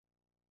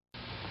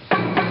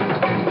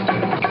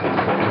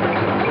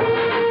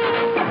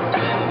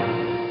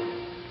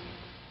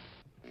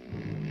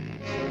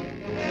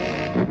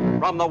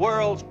From the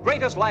world's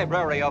greatest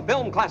library of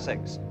film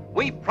classics,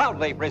 we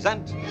proudly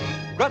present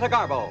Greta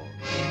Garbo,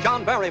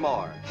 John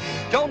Barrymore,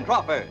 Joan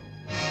Crawford,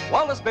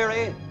 Wallace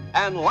Beery,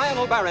 and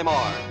Lionel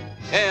Barrymore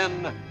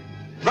in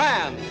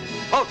Grand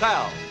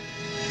Hotel.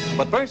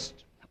 But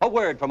first, a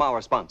word from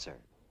our sponsor.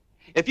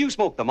 If you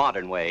smoke the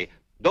modern way,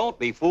 don't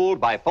be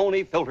fooled by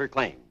phony filter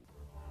claims.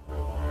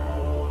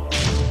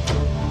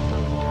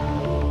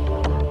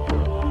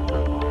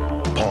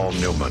 Paul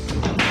Newman,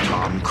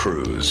 Tom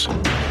Cruise,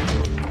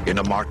 in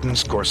a Martin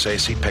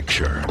Scorsese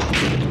picture.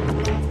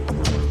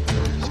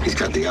 He's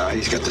got the eye,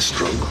 he's got the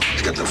stroke,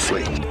 he's got the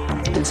fleet.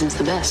 Vincent's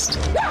the best.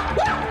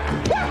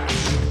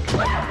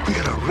 We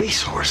got a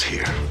racehorse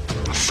here,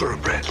 a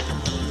thoroughbred.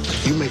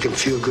 You make him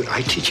feel good,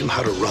 I teach him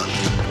how to run.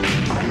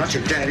 I'm not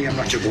your daddy, I'm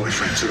not your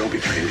boyfriend, so don't be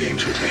playing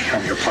games with me.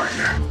 I'm your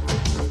partner.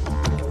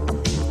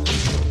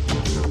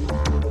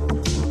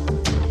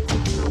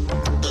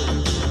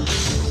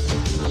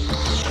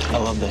 I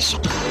love this.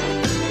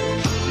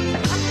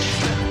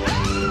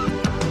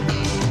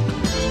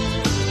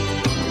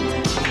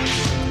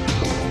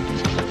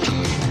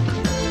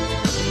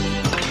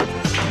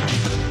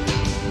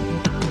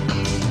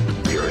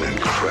 You're an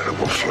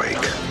incredible flake.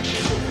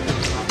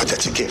 But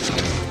that's a gift.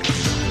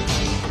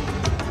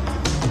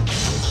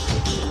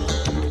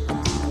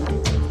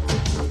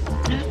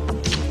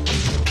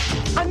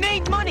 I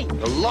made money.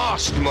 The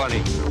lost money.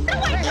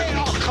 Hey,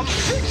 I'll come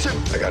fix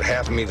it. I got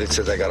half of me that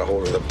says I got a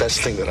hold of the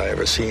best thing that I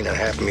ever seen, and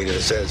half of me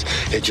that says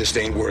it just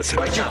ain't worth it.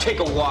 Why'd you take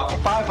a walk?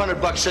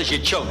 $500 says you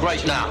choke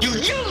right now. You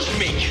used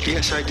me!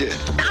 Yes, I did.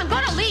 I'm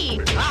gonna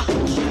leave.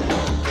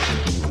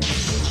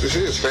 This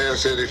is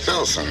Fast Eddie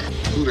Felson.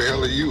 Who the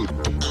hell are you?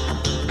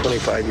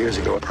 25 years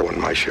ago, I won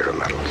my share of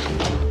medals.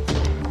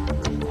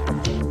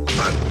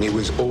 But it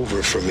was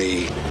over for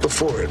me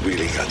before it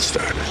really got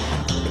started.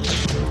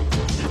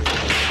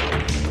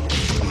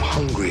 I'm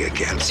hungry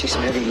again. See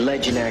some heavy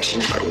legend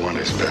action. I won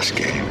his best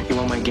game. You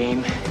want my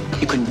game?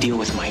 You couldn't deal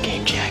with my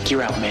game, Jack.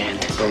 You're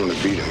outmanned. I'm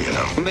gonna beat him, you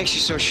know. What makes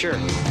you so sure?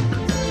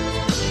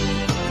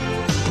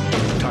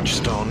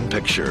 Touchstone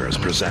Pictures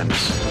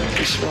presents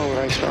You smell what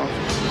I smell?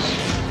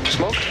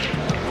 Smoke?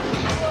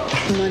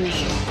 Money.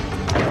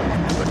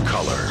 The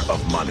Color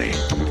of Money.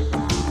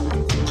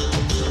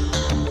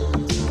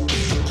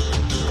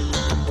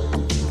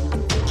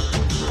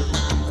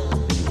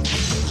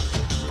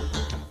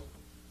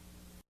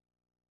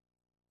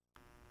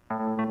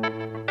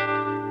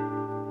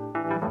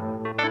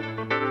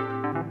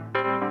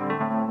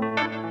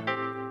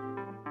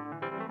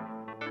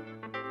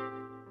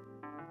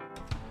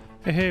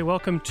 Hey,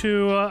 welcome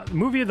to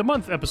Movie of the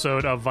Month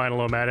episode of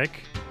Vinyl-O-Matic.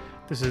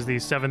 This is the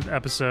 7th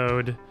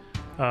episode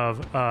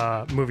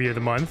of Movie of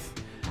the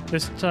Month.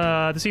 This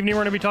evening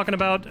we're going to be talking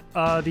about the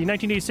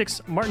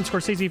 1986 Martin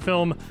Scorsese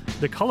film,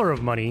 The Color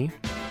of Money.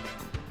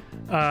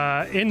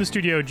 In the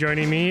studio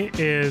joining me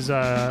is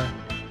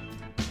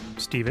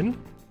Steven.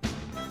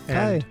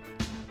 And,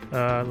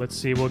 Hi. Let's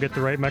see, we'll get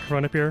the right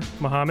microphone up here.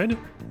 Mohammed.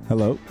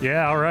 Hello.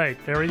 Yeah, all right.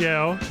 There we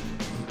go.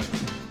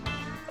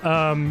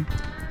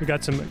 We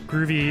got some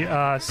groovy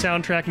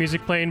soundtrack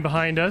music playing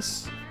behind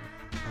us.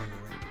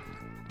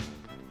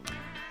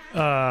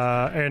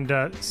 And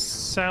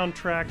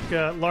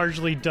soundtrack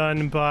largely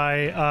done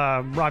by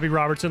Robbie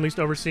Robertson, at least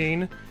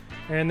overseen.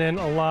 And then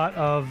a lot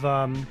of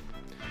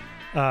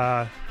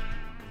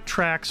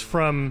tracks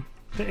from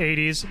the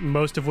 80s,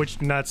 most of which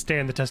did not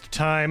stand the test of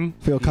time.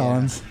 Phil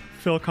Collins.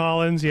 Phil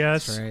Collins,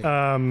 yes. That's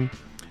right.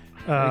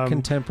 Very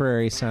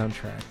contemporary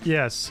soundtrack.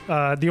 Yes.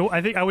 I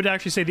think I would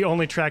actually say the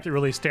only track that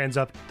really stands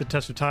up the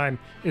test of time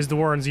is the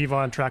Warren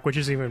Zevon track, which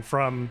is even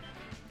from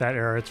that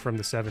era. It's from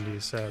the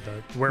 70s. The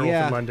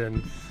Werewolf in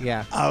London.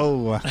 Yeah.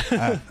 Oh,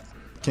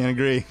 can't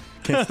agree.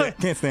 Can't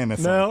stand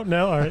this song.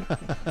 No. All right.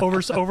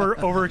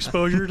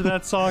 Overexposure to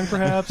that song,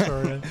 perhaps.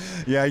 Or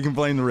yeah, you can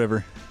blame the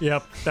river.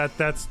 Yep.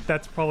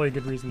 That's probably a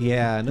good reason.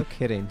 Yeah. No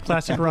kidding.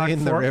 Classic rock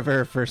in the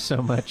river for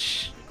so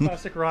much.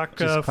 Classic rock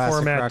classic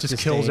format rock just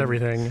disdain. kills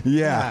everything.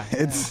 Yeah,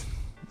 it's.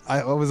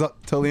 I was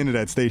totally into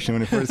that station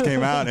when it first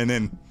came out, and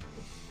then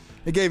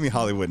it gave me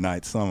Hollywood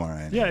Nights, so I'm all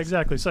right. Yeah,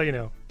 exactly.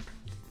 So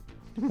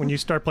when you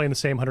start playing the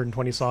same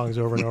 120 songs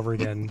over and over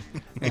again,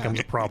 it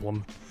becomes a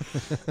problem.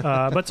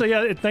 But so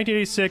yeah, it's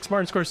 1986.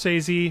 Martin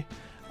Scorsese,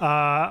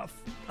 a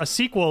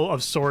sequel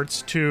of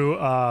sorts to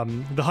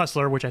The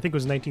Hustler, which I think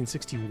was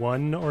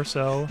 1961 or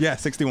so. Yeah,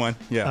 61.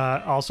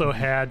 Yeah. Also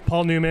had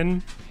Paul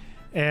Newman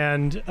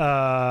and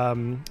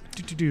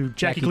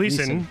Jackie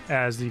Gleason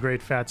as the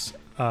great Fats,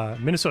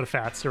 Minnesota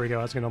Fats. There we go.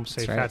 I was going to almost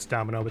say Fats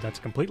Domino, but that's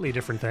a completely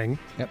different thing.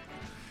 Yep.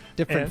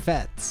 Different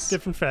Fats.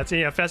 Different Fats.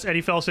 Yeah, Fats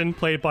Eddie Felson,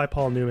 played by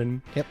Paul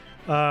Newman. Yep.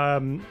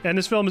 And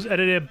this film is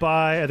edited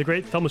by the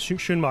great Thelma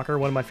Schoonmaker,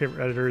 one of my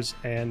favorite editors,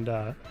 and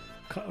a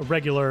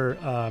regular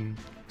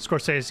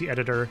Scorsese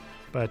editor.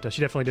 But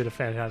she definitely did a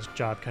fantastic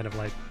job, kind of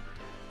like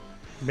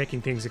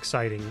making things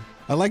exciting.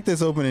 I like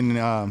this opening,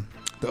 the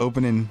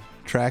opening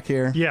track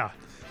here. Yeah.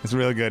 It's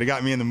really good. It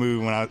got me in the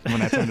mood when I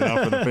turned it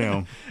on for the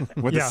film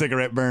with the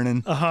cigarette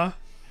burning. Uh-huh.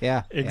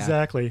 Yeah.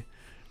 Exactly.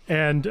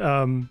 And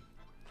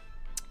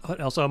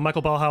Also,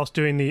 Michael Ballhaus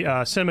doing the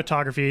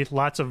cinematography.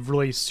 Lots of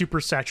really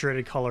super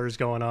saturated colors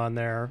going on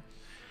there.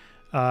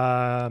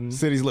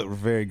 Cities look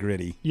very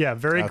gritty. Yeah,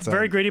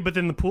 very gritty. But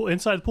then the pool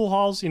inside the pool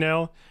halls,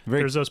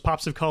 there's those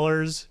pops of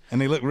colors, and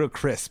they look real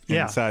crisp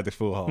inside the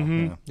pool hall.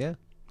 Mm-hmm.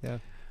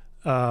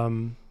 Yeah.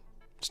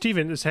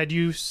 Steven, had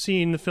you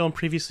seen the film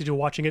previously to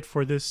watching it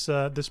for this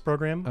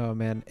program? Oh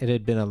man, it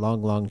had been a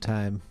long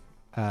time,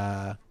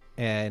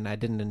 and I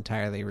didn't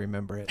entirely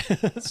remember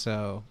it.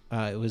 So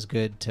it was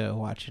good to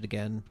watch it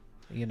again.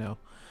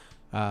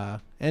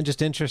 And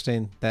just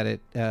interesting that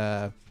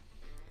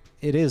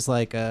it is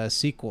like a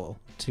sequel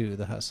to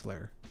The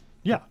Hustler.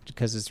 Yeah,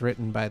 because it's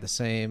written by the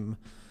same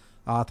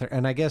author,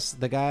 and I guess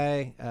the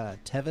guy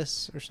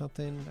Tevis or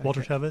something.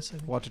 Walter Tevis.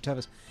 Walter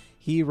Tevis.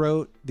 He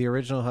wrote the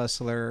original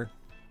Hustler,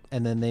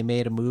 and then they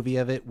made a movie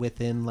of it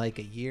within like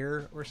a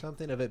year or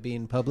something of it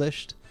being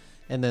published,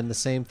 and then the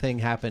same thing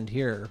happened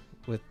here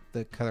with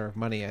The Color of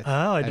Money.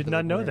 I did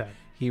not know that.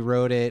 He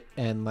wrote it,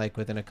 and like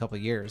within a couple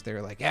of years, they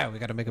were like, "Yeah, we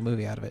got to make a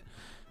movie out of it."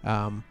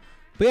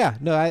 But yeah,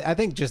 no, I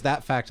think just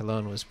that fact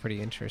alone was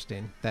pretty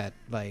interesting. That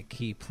like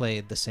he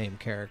played the same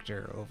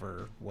character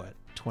over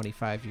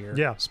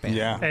 25-year span.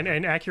 Yeah,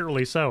 and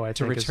accurately so. I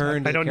think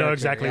return. I don't know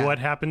exactly what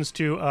happens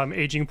to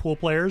aging pool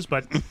players,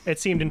 but it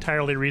seemed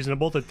entirely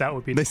reasonable that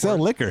would be. They sell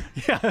liquor.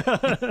 Yeah,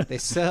 they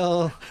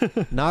sell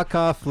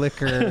knockoff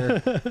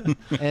liquor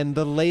and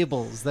the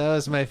labels. That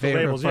was my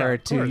favorite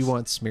part too. You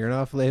want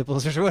Smirnoff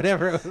labels or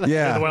whatever.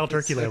 Yeah, the Wild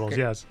Turkey labels.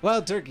 Yes,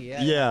 Wild Turkey.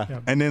 Yeah.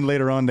 And then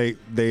later on, they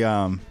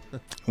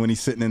when he's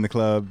sitting in the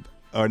club,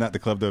 or not the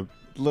club, the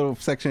little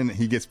section,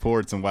 he gets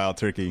poured some Wild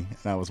Turkey,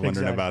 and I was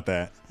wondering about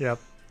that. Yep.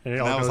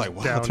 And I was like,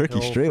 Wild Turkey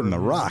straight on the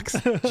rocks.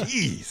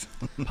 Jeez.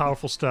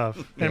 Powerful stuff.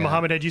 And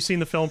Muhammad, had you seen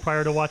the film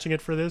prior to watching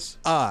it for this?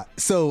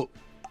 So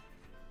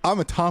I'm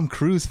a Tom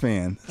Cruise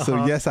fan.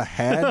 So yes, I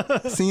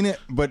had seen it,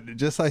 but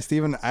just like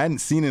Steven, I hadn't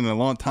seen it in a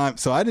long time.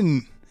 So I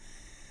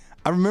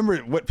remember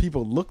what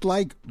people looked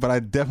like, but I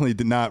definitely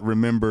did not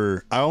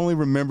remember. I only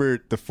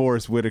remembered the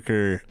Forrest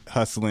Whitaker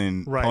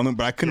hustling,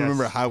 but I couldn't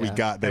remember how we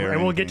got there.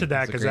 And we'll get to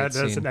that because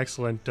that's an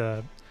excellent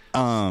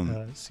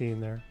scene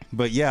there.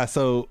 But yeah,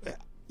 so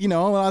I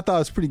thought it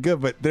was pretty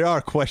good, but there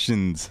are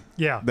questions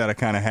that I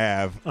kind of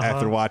have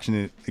after watching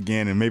it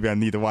again, and maybe I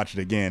need to watch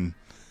it again.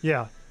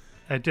 Yeah,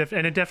 and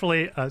it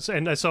definitely.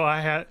 So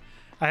I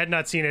had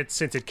not seen it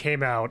since it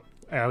came out.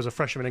 I was a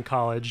freshman in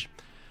college.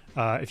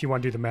 If you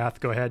want to do the math,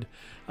 go ahead.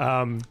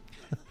 99?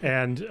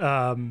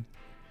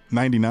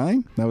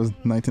 That was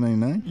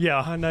 1999?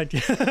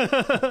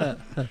 Yeah,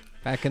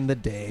 back in the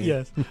day.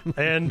 Yes.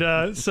 And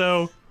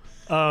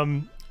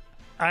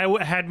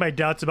I had my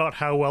doubts about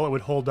how well it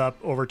would hold up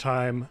over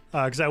time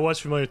because I was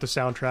familiar with the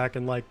soundtrack,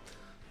 and like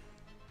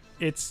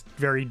it's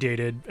very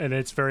dated and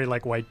it's very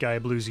like white guy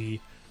bluesy,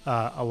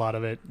 a lot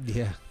of it.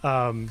 Yeah.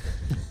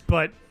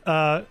 But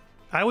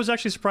I was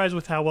actually surprised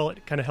with how well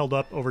it kind of held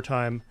up over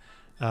time.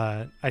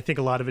 I think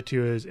a lot of it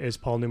too is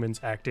Paul Newman's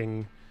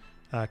acting,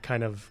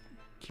 kind of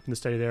keeping the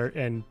steady there,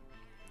 and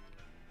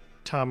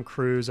Tom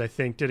Cruise I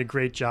think did a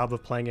great job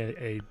of playing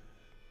a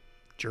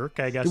jerk,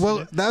 I guess.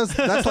 Well,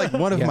 that's like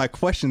one of my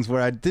questions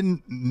where I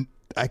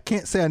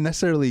can't say I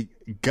necessarily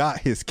got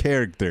his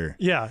character.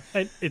 Yeah,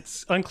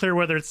 it's unclear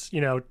whether it's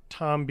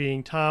Tom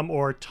being Tom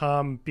or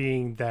Tom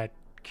being that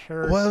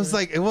character. Well, it was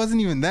like it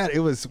wasn't even that. It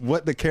was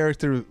what the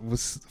character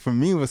was for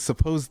me was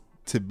supposed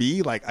to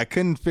be. Like I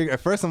couldn't figure.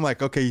 At first, I'm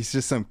like, okay, he's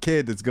just some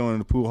kid that's going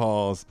to pool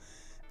halls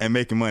and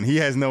making money. He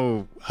has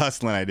no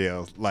hustling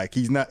ideas. Like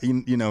he's not.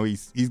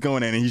 He's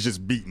going in and he's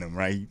just beating them,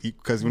 right?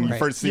 Because when you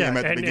first see him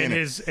at the beginning,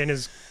 and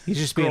his he's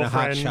just being a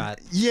hot shot.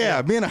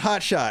 Yeah, being a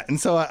hot shot. And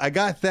so I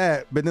got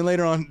that, but then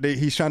later on,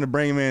 he's trying to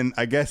bring him in.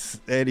 I guess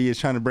Eddie is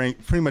trying to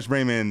pretty much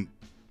bring him in,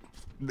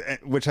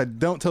 which I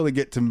don't totally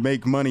get, to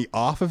make money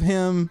off of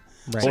him,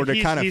 right. Or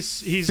to kind of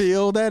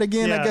feel that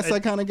again. Yeah, I guess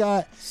I kind of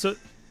got. So.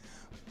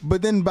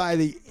 But then by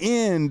the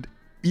end,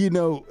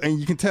 and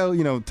you can tell,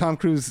 Tom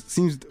Cruise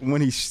seems,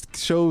 when he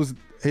shows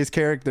his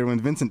character,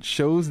 when Vincent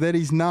shows that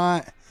he's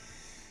not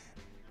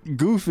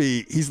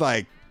goofy, he's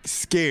like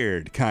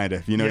scared, kind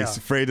of, he's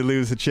afraid to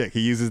lose a chick. He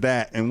uses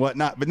that and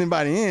whatnot. But then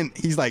by the end,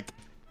 he's like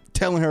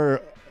telling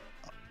her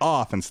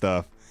off and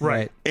stuff.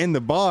 Right. In the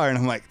bar. And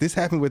I'm like, this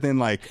happened within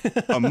like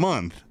a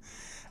month.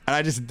 And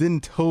I just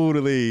didn't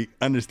totally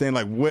understand,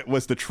 like, what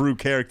was the true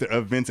character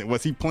of Vincent?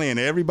 Was he playing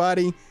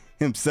everybody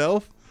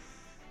himself?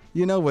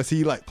 Was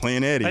he like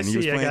playing Eddie? I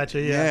gotcha.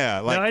 Yeah.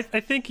 Like, no,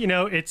 I think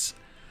it's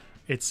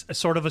a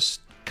sort of a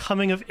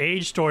coming of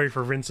age story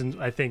for Vincent.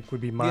 I think would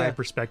be my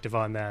perspective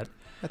on that.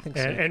 I think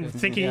so. And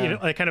thinking,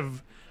 like kind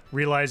of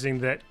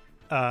realizing that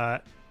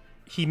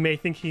he may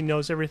think he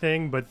knows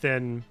everything, but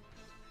then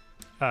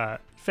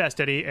Fast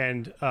Eddie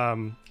and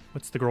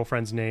what's the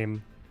girlfriend's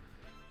name?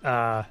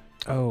 Right.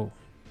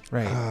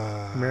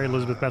 Mary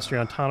Elizabeth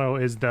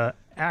Mastriantano is the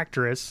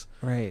actress.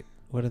 Right.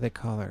 What do they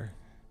call her?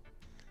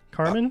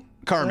 Carmen?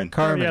 Carmen.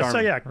 Yeah,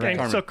 so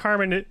Right. So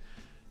Carmen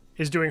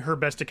is doing her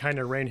best to kind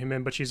of rein him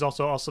in, but she's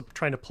also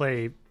trying to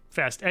play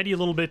Fast Eddie a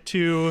little bit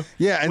too.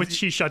 Yeah, which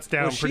she shuts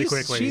down pretty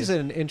quickly. She's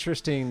an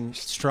interesting,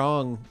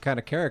 strong kind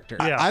of character.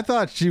 I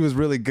thought she was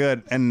really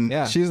good, and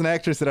she's an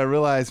actress that I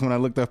realized when I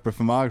looked up her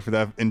filmography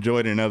that I've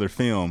enjoyed in other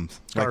films,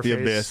 like The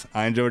Abyss.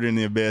 I enjoyed her in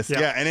The Abyss.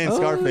 Yeah, and in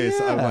Scarface.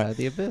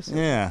 The Abyss.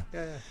 Yeah.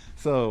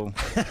 So,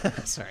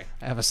 sorry,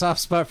 I have a soft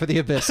spot for The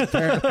Abyss.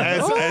 Apparently,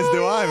 as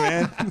do I,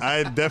 man.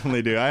 I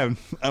definitely do. I'm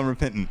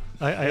repentant.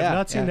 I have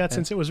not seen that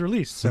since it was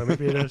released, so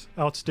maybe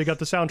I'll dig up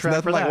the soundtrack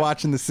Nothing for like that.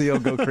 watching the seal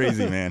go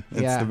crazy, man.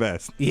 It's the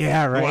best.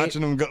 Yeah, right.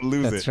 Watching them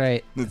lose it. That's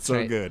right. It's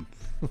so good.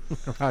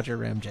 Roger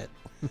Ramjet.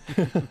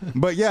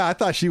 But yeah, I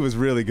thought she was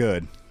really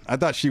good. I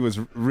thought she was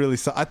really,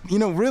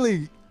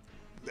 really.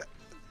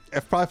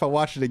 If I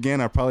watched it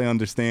again, I probably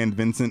understand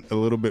Vincent a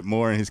little bit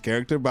more in his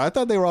character. But I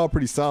thought they were all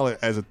pretty solid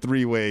as a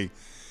three-way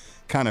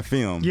kind of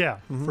film. Yeah,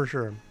 for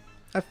sure.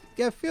 I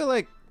feel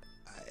like,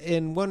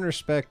 in one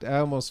respect, I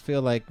almost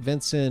feel like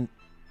Vincent.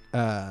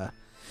 I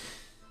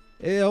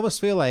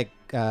almost feel like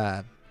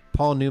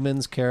Paul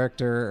Newman's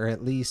character, or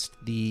at least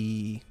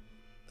the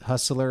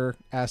hustler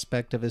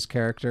aspect of his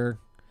character.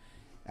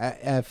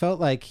 I felt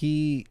like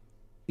he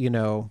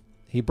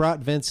brought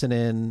Vincent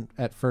in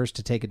at first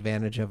to take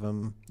advantage of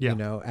him,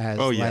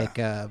 as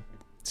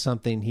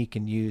something he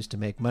can use to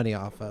make money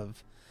off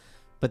of.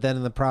 But then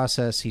in the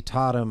process, he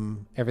taught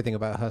him everything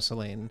about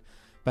hustling.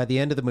 By the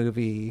end of the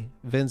movie,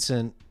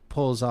 Vincent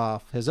pulls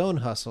off his own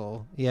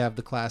hustle. You have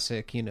the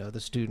classic, the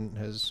student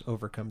has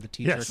overcome the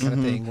teacher kind of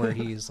thing, where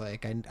he's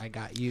like, I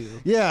got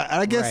you. Yeah,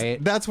 I guess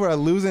that's where I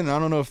lose it. And I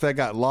don't know if that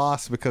got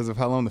lost because of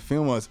how long the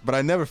film was, but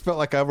I never felt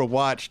like I ever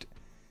watched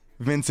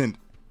Vincent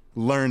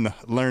learn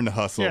the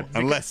hustle,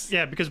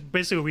 because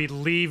basically we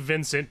leave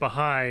Vincent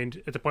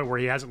behind at the point where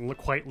he hasn't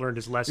quite learned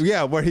his lesson.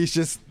 Yeah, where he's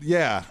just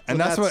and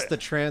that's what the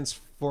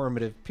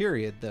transformative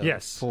period, though.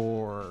 Yes.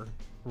 For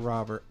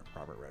Robert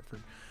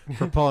Redford,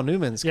 for Paul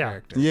Newman's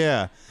character.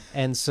 Yeah,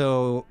 and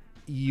so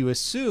you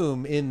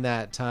assume in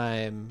that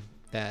time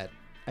that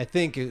I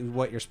think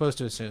what you're supposed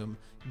to assume,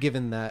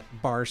 given that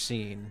bar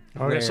scene.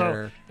 Okay,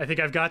 so I think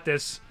I've got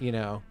this.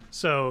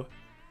 So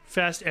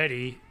Fast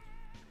Eddie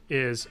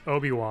is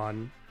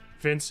Obi-Wan.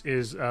 Vince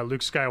is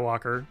Luke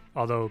Skywalker,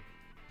 although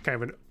kind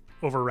of an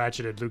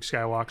over-ratcheted Luke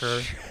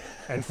Skywalker.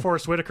 And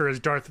Forrest Whitaker is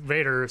Darth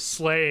Vader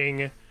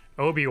slaying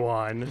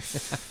Obi-Wan.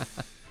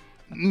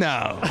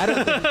 No.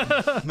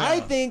 I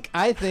think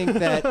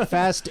that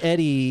Fast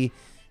Eddie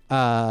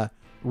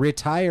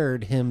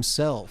retired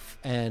himself,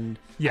 and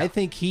I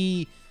think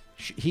he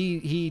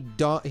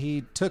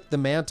took the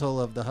mantle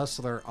of the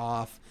hustler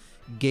off,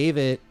 gave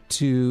it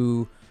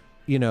to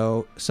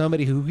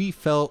somebody who he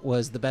felt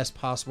was the best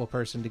possible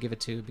person to give it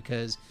to,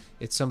 because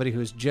it's somebody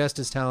who's just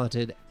as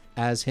talented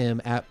as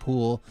him at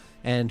pool,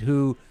 and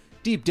who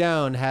deep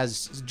down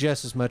has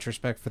just as much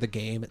respect for the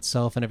game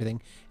itself and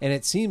everything. And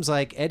it seems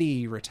like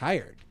Eddie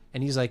retired,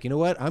 and he's like, you know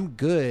what? I'm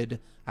good.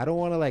 I don't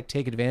want to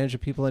take advantage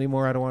of people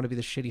anymore. I don't want to be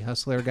the shitty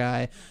hustler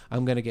guy.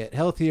 I'm going to get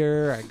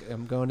healthier.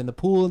 I'm going in the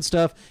pool and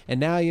stuff. And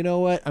now, you know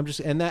what?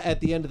 And that at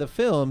the end of the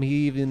film,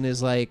 he even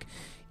is like,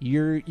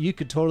 you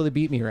could totally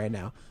beat me right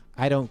now.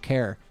 I don't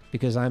care,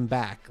 because I'm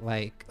back.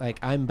 Like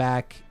I'm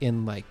back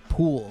in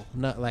pool.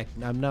 Not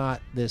I'm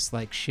not this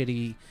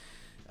shitty,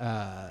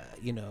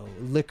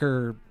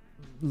 liquor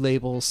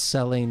label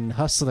selling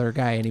hustler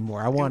guy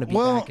anymore. I want to be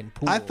back in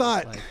pool. I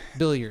thought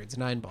billiards,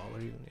 9-ball.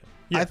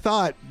 I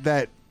thought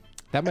that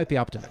might be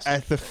optimistic.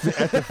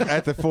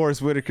 At the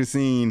Forrest Whitaker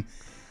scene,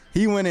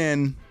 he went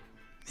in.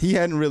 He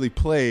hadn't really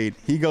played.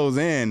 He goes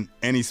in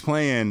and he's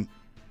playing,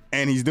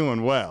 and he's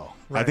doing well.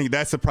 Right. I think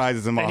that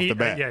surprises him off the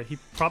bat. Yeah, he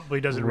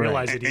probably doesn't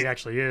realize that he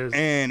actually is.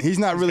 And he's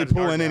not really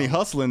pulling any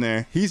hustle in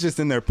there. He's just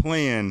in there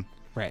playing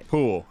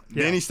pool.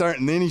 Yeah. Then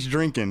he's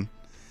drinking.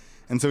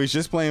 And so he's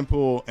just playing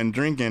pool and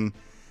drinking,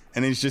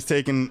 and he's just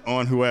taking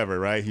on whoever,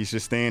 right? He's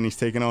just staying, he's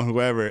taking on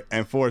whoever.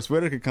 And Forrest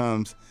Whitaker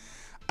comes.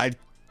 I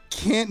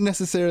can't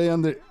necessarily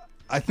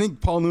I think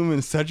Paul Newman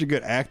is such a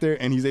good actor,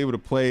 and he's able to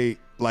play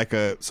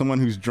someone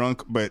who's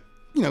drunk, but,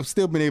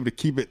 still been able to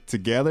keep it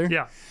together.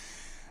 Yeah.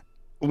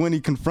 When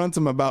he confronts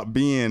him about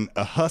being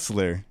a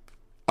hustler,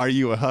 are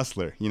you a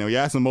hustler? He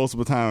asks him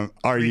multiple times,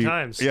 are you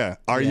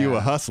a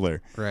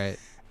hustler? Right.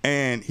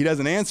 And he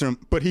doesn't answer him,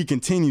 but he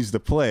continues to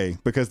play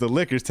because the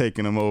liquor's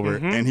taking him over,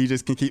 and he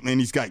just can keep, and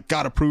he's got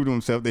to prove to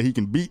himself that he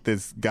can beat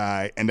this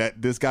guy, and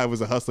that this guy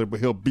was a hustler, but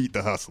he'll beat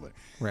the hustler.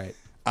 Right.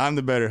 I'm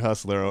the better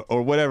hustler,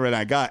 or whatever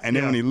I got. And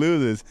then when he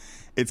loses,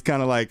 it's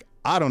kind of like,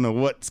 I don't know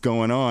what's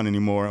going on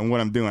anymore and what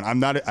I'm doing. I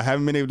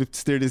haven't been able to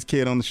steer this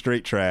kid on the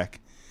straight track.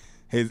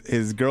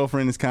 His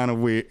girlfriend is kind of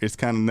weird. It's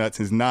kind of nuts.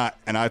 Is not,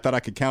 and I thought I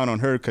could count on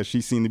her because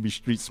she seemed to be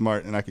street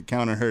smart, and I could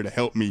count on her to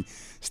help me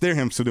steer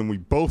him. So then we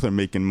both are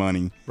making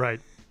money. Right.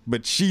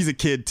 But she's a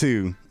kid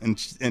too, and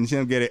she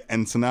don't get it.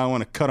 And so now I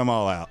want to cut them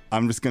all out.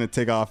 I'm just gonna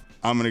take off.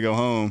 I'm gonna go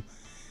home.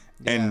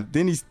 Yeah.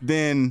 And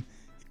then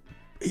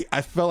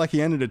I felt like he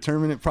ended the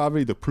tournament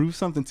probably to prove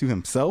something to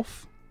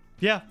himself.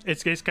 Yeah,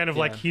 it's kind of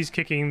like he's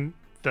kicking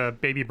the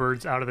baby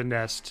birds out of the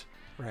nest,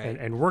 right,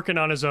 and working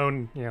on his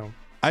own,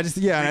 I just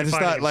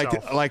thought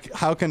like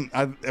how can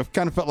I've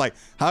kind of felt like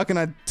how can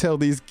I tell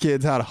these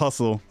kids how to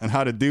hustle and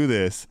how to do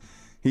this?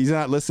 He's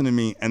not listening to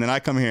me, and then I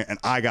come here and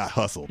I got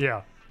hustled.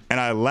 Yeah. And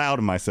I allowed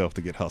myself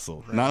to get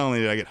hustled. Right. Not only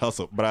did I get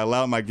hustled, but I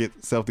allowed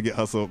myself to get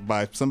hustled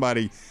by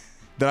somebody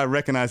that I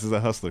recognize as a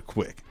hustler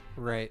quick.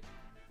 Right.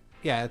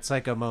 Yeah, it's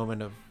like a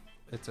moment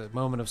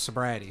of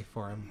sobriety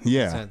for him.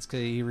 Yeah. In a sense,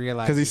 because he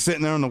realized because he's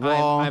sitting there on the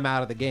wall. I'm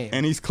out of the game,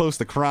 and he's close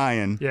to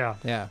crying. Yeah.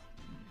 Yeah.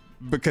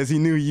 Because he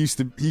knew he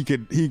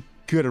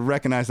could have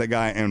recognized that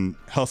guy and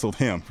hustled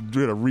him,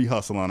 did a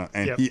re-hustle on him,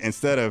 and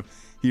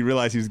he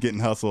realized he was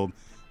getting hustled,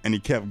 and he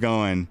kept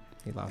going,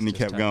 he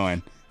kept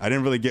going. I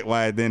didn't really get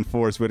why then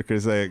Forrest Whitaker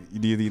is like,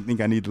 do you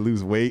think I need to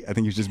lose weight? I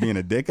think he's just being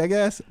a dick, I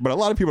guess. But a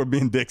lot of people are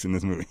being dicks in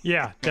this movie.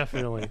 Yeah,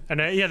 definitely. And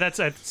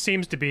that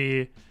seems to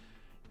be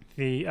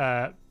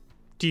the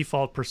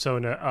default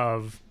persona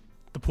of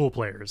the pool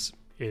players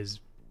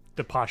is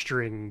the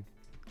posturing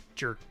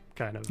jerk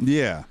kind of.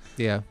 Yeah.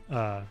 Yeah.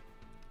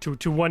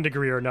 To one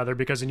degree or another,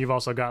 because then you've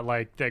also got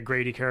like that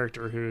Grady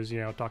character who's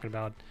talking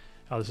about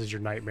how this is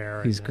your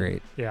nightmare. He's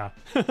great. Yeah.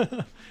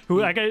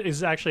 Who I guess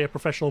is actually a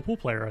professional pool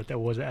player that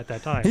was at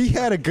that time. He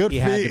had a good He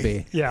had to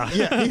be. Yeah.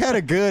 Yeah, he had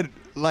a good,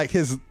 like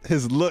his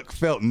look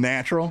felt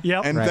natural.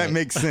 Yep. And that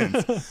makes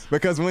sense.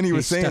 Because when he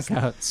was saying stuck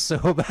out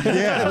so bad.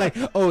 Yeah. Like,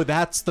 oh,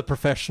 that's the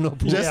professional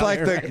pool just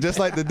player, like just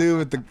like the dude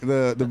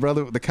with the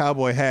brother with the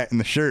cowboy hat and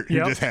the shirt who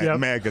just had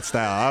mad good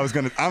style.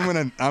 I'm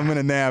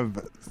gonna nab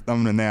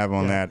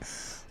on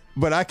that.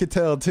 But I could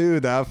tell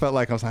too that I felt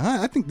like I was like,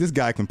 I think this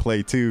guy can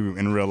play too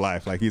in real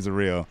life. Like he's a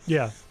real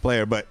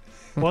player. But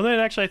well, then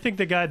actually, I think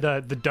the guy,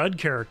 the Dud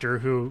character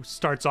who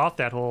starts off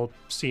that whole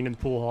scene in the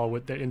pool hall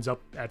that ends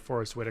up at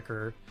Forrest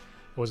Whitaker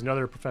was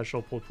another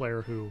professional pool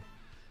player who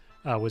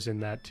was in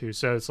that too.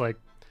 So it's like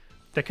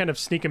they kind of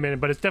sneak him in,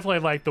 but it's definitely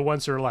like the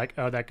ones who are like,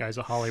 oh, that guy's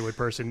a Hollywood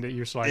person. That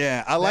you're just like,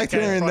 yeah, I liked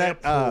hearing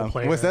that.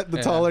 Was that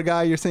the taller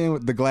guy you're saying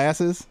with the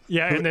glasses?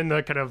 Yeah, and then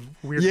the kind of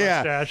weird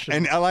mustache.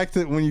 And I liked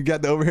it when you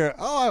got the over here.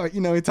 Oh,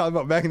 he talked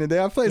about back in the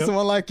day. I played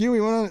someone like you.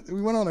 We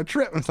went on a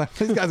trip. And it's like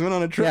these guys went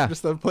on a trip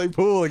just to play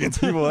pool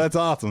against people. That's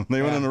awesome.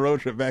 They went on a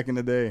road trip back in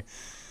the day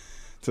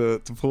to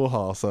pool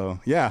hall. So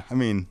yeah, I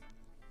mean,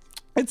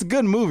 it's a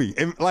good movie.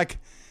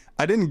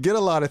 I didn't get a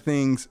lot of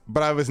things,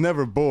 but I was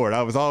never bored.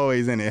 I was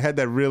always in it. It had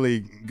that really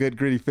good,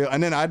 gritty feel.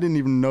 And then I didn't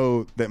even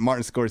know that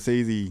Martin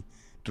Scorsese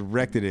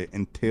directed it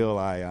until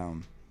I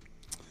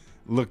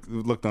looked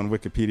on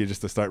Wikipedia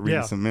just to start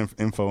reading some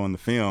info on the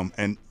film.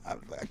 And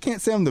I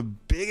can't say I'm the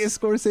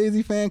biggest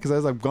Scorsese fan because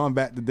as I've gone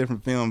back to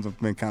different films, I've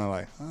been kind of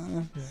like,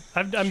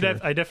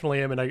 I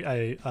definitely am, and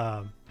I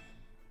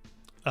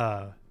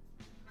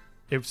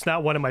it's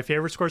not one of my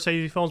favorite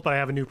Scorsese films, but I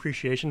have a new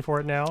appreciation for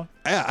it now.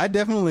 Yeah, I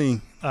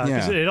definitely.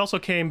 It also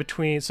came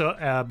between. So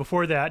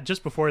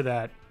just before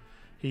that,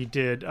 he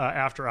did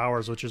After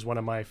Hours, which is one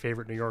of my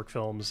favorite New York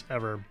films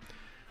ever,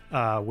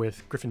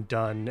 with Griffin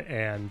Dunn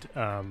and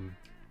a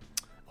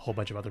whole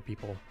bunch of other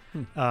people.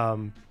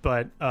 And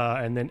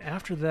then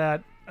after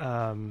that,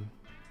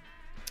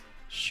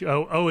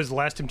 is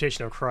Last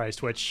Temptation of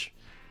Christ, which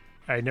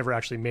I never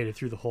actually made it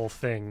through the whole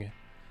thing.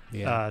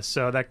 Yeah.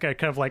 So that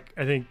kind of like,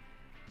 I think.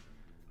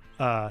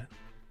 That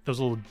was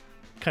a little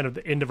kind of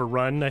the end of a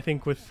run, I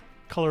think, with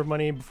Color of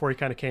Money before he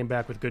kind of came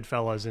back with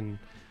Goodfellas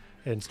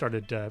and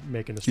started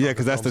making the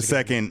because that's the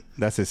second.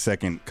 That's his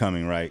second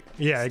coming, right?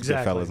 Yeah,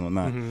 exactly. Goodfellas and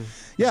whatnot. Mm-hmm.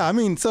 Yeah, I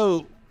mean,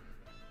 so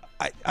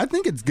I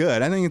think it's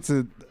good. I think it's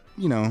a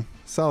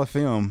solid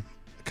film.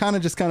 Kind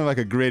of like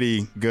a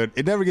gritty, good.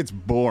 It never gets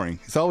boring.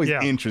 It's always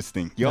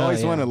interesting. You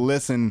always want to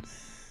listen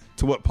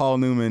to what Paul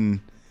Newman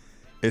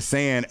is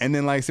saying, and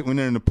then like when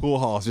they're in the pool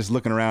halls, just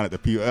looking around at the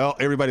people.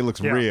 Everybody looks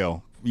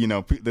real.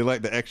 They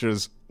like the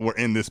extras were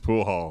in this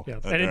pool hall. Yeah,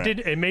 and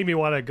it made me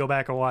want to go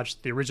back and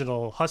watch the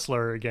original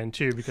Hustler again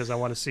too, because I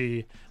want to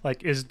see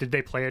did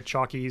they play at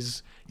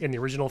Chalky's in the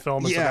original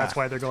film, and so that's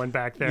why they're going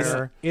back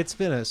there. It's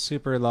been a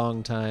super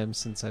long time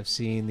since I've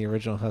seen the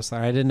original Hustler.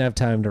 I didn't have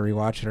time to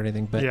rewatch it or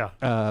anything, but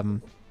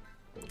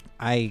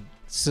I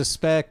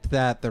suspect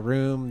that the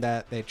room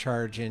that they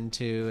charge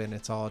into and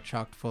it's all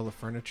chocked full of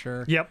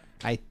furniture. Yep,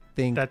 I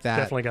think that's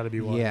definitely got to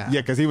be one. Yeah,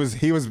 because he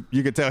was.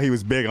 You could tell he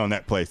was big on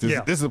that place.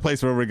 This is the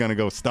place where we're gonna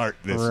go start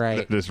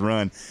this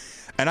run.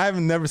 And I've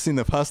never seen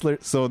The Hustler,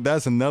 so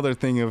that's another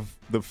thing of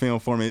the film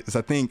for me. Is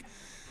I think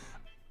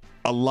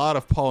a lot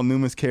of Paul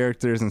Newman's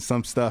characters and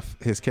some stuff,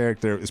 his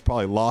character is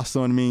probably lost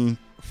on me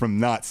from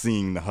not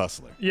seeing The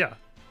Hustler. Yeah.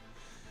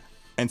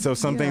 And so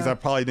some things I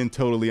probably didn't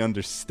totally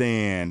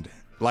understand,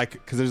 like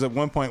because there's at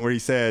one point where he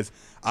says,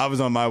 "I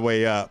was on my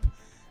way up,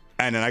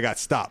 and then I got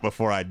stopped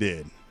before I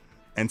did."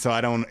 And so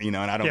I don't, and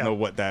I don't know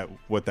what that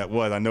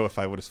was. I know if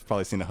I would have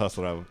probably seen The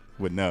Hustler, I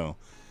would know.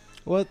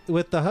 Well,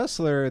 with The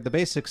Hustler, the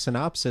basic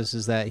synopsis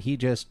is that he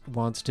just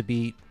wants to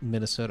beat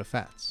Minnesota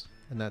Fats,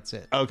 and that's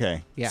it.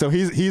 Okay. Yeah. So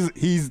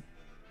he's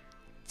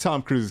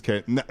Tom Cruise's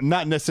character,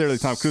 not necessarily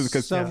Tom Cruise,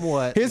 because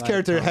his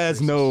character has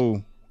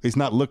he's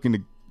not looking to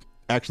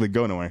actually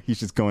go nowhere. He's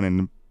just going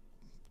in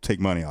take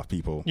money off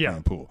people Yeah,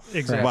 playing pool.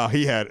 exactly. While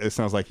it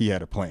sounds like he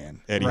had a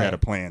plan. Eddie had a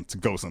plan to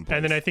go someplace.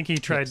 And then I think he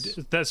tried.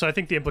 So I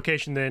think the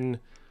implication then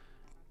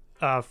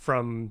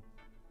from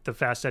the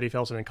Fast Eddie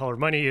Felson and Color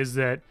Money is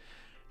that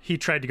he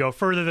tried to go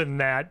further than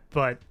that,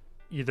 but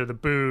either the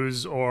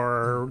booze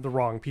or the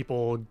wrong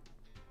people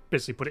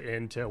basically put it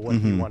into what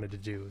he wanted to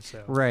do.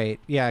 So Right.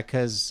 Yeah,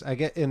 because I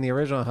get in the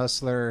original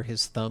Hustler,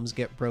 his thumbs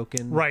get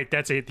broken. right,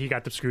 that's it. He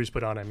got the screws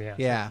put on him. Yeah.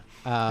 Yeah.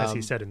 As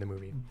he said in the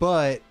movie.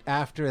 But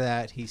after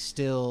that, he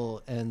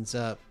still ends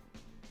up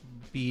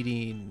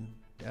beating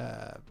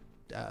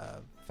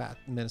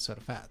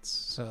Minnesota Fats.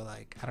 So,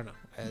 like, I don't know.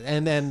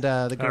 And then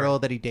the girl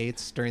that he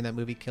dates during that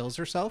movie kills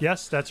herself.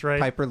 Yes, that's right.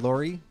 Piper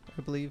Laurie,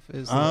 I believe,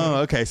 is.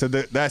 Oh, okay. So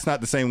that's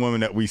not the same woman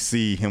that we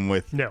see him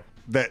with. No.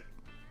 That.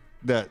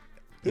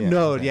 Yeah,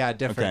 no, okay. yeah,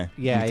 different.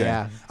 Okay. Yeah, okay.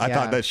 yeah. I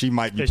thought that she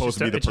might be supposed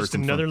to be the it's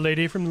person. just another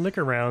lady from the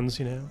liquor rounds,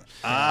 you know.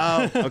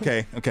 Oh,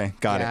 okay,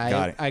 got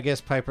it. I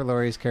guess Piper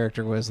Laurie's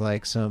character was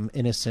like some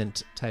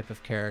innocent type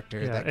of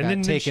character that and got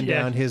then taken she-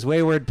 down his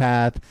wayward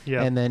path,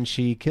 Yeah. and then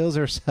she kills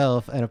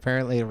herself and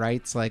apparently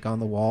writes like on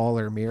the wall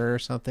or mirror or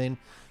something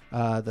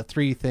the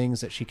 3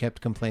 things that she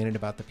kept complaining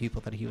about the people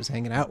that he was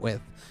hanging out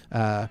with,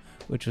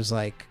 which was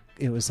like,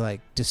 it was like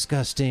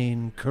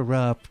disgusting,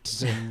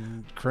 corrupt,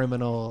 and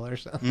criminal or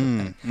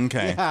something.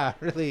 Okay. Yeah,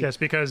 really. Yes,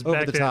 because over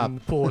back the then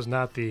top. pool was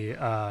not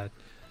the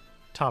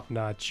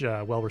top-notch,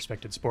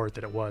 well-respected sport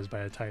that it was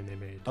by the time they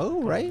made.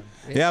 Oh, right.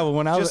 Yeah, well,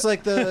 when I was Just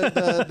like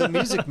the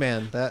Music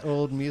Man, that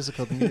old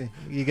musical.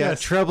 You got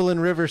Yes. Trouble in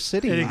River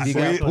City. You got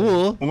Exactly.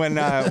 Pool. when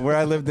where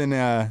I lived in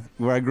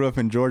where I grew up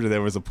in Georgia,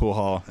 there was a pool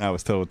hall. I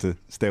was told to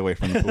stay away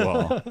from the pool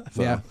hall.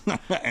 So, Yeah.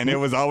 and it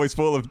was always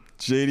full of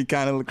shady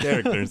kind of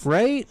characters.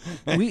 Right?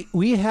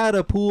 We had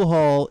a pool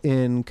hall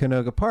in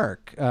Canoga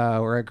Park,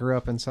 where I grew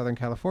up in Southern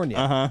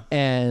California.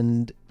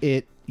 And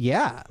it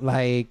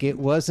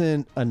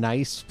wasn't a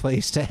nice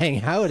place to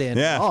hang out in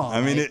Yeah, at all.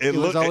 I mean, Like, it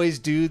was looked- always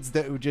dudes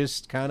that were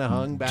just kind of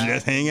hung back.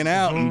 Just hanging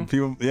out and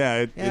people.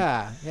 Yeah.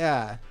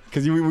 Yeah.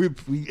 Because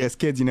we as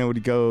kids,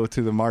 would go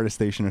to the MARTA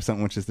station or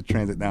something, which is the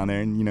transit down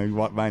there, and you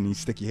walk by and you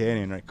stick your head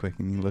in right quick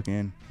and you look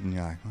in and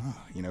you're like, oh,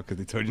 because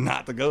they told you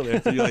not to go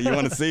there. So you're like, you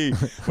want to see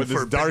what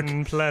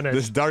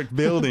this dark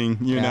building,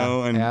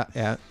 and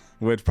yeah.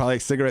 with probably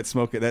cigarette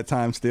smoke at that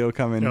time still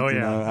coming Oh,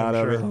 yeah, out I'm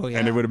of sure. it, Oh, yeah.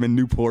 and it would have been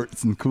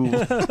Newports and cool.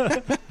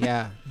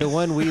 Yeah, the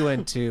one we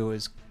went to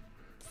was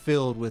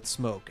filled with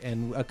smoke,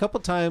 and a couple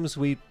times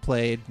we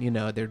played,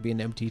 there'd be an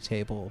empty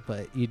table,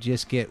 but you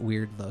just get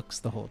weird looks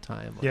the whole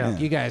time. Like, Yeah.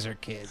 you guys are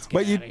kids. Get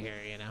But out of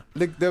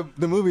here,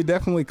 the movie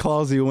definitely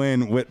calls you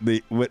in with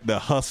the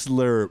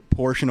hustler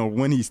portion, or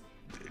when he's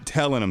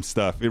telling him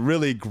stuff. It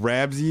really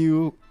grabs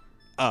you,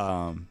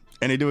 and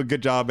they do a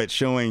good job at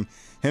showing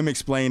him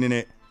explaining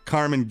it.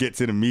 Carmen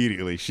gets it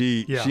immediately.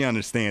 She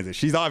understands it.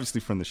 She's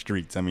obviously from the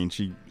streets. I mean,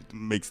 she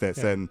makes that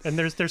setting. And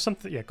there's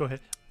something. Yeah, go ahead.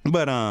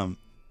 But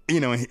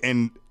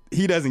and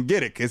he doesn't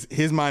get it because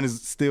his mind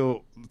is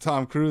still,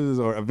 Tom Cruise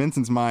or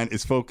Vincent's mind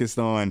is focused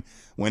on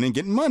winning,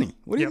 getting money.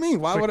 What do you mean?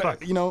 Why would I?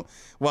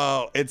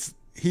 While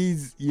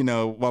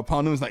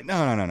Paul Newman's like,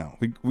 no.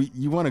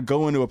 You want to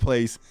go into a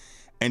place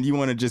and you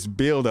want to just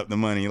build up the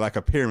money like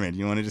a pyramid.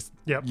 You want to just,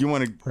 you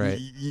want to,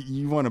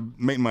 you want to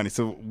make money.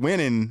 So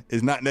winning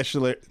is not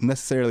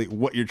necessarily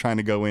what you're trying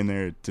to go in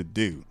there to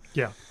do.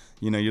 Yeah.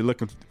 You're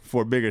looking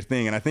for a bigger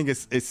thing. And I think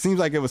it seems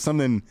like it was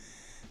something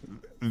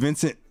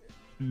Vincent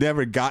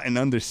never got and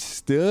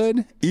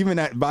understood. Even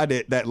by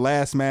that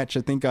last match,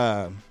 I think,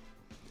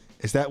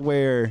 is that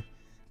where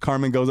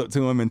Carmen goes up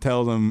to him and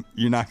tells him,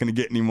 you're not going to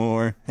get any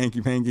more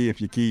hanky-panky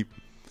if you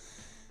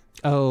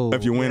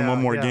win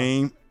one more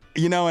game.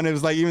 And it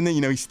was like, even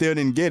then, he still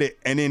didn't get it.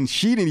 And then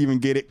she didn't even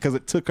get it because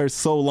it took her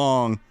so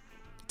long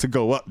to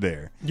go up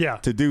there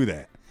to do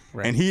that.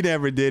 Right. And he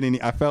never did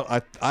any. I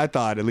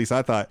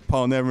thought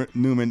Paul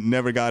Newman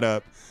never got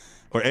up,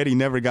 or Eddie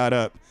never got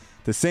up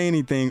to say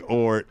anything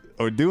or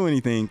do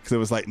anything, because it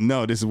was like,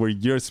 no, this is where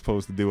you're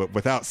supposed to do it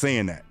without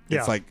saying that. Yeah.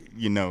 It's like,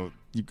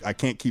 I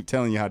can't keep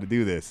telling you how to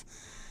do this.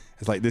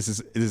 It's like, this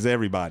is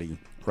everybody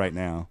right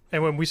now.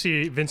 And when we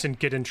see Vincent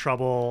get in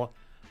trouble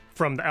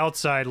from the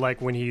outside,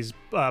 like when he's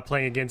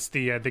playing against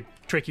the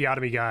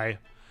tracheotomy guy.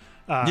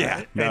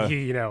 And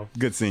he,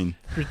 good scene.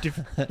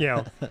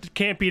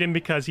 Can't beat him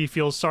because he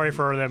feels sorry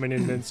for them,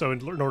 and then so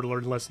in order to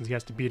learn lessons, he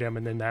has to beat him,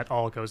 and then that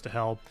all goes to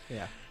hell.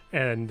 Yeah.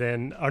 And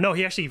then,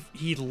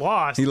 he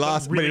lost. He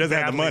lost, but he doesn't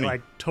have the money.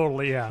 Like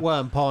totally, yeah.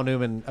 Well, and Paul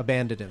Newman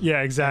abandoned him.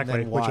 Yeah, exactly,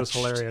 and then which was watched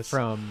hilarious.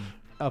 from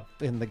up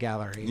in the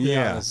gallery.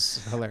 Yeah, That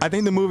was hilarious. I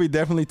think the movie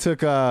definitely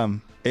took.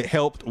 It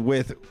helped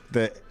with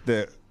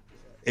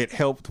It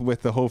helped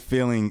with the whole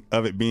feeling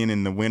of it being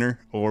in the winter,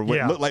 or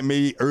what looked like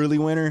maybe early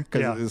winter,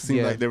 because it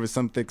seemed like there was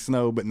some thick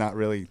snow, but not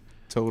really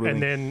totally.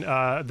 And then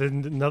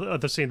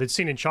the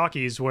scene in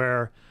Chalky's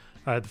where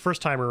the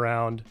first time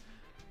around,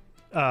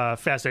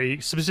 Fast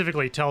Eddie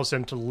specifically tells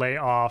him to lay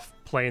off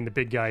playing the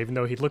big guy, even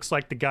though he looks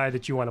like the guy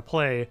that you want to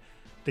play.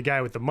 The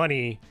guy with the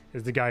money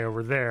is the guy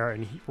over there,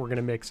 and we're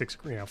gonna make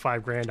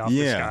 $5,000 off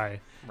this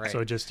guy. Right.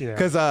 So just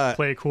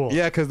play it cool.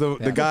 Yeah, because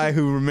the guy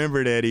who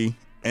remembered Eddie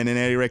and then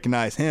Eddie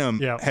recognized him,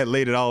 had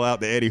laid it all out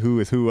that Eddie who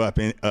is who up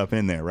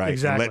in there, right?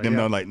 Exactly. And let them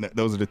know like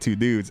those are the two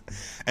dudes,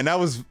 and that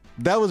was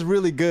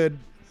really good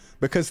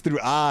because through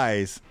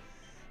eyes,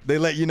 they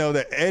let you know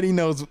that Eddie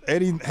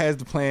has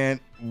the plan.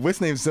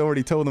 What's name's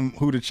already told him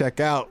who to check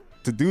out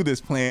to do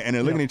this plan, and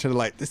they're looking at each other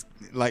like this,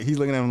 like he's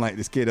looking at him like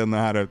this kid doesn't know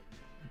how to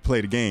play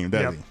the game,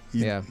 does he?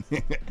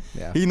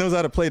 He knows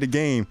how to play the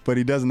game, but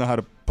he doesn't know how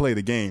to play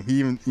the game. He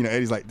even,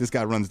 Eddie's like, this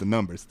guy runs the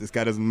numbers. This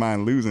guy doesn't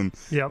mind losing.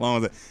 As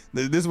long as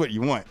this is what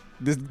you want.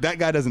 That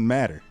guy doesn't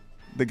matter.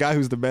 The guy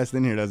who's the best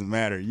in here doesn't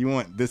matter. You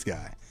want this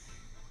guy.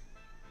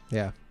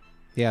 Yeah,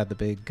 the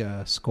big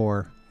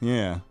score.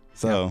 Yeah.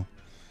 So,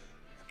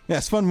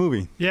 it's a fun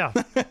movie. Yeah,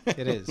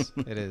 it is.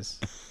 It is.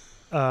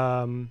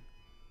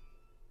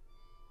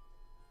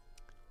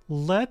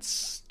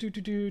 Let's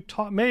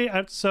talk.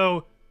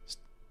 So,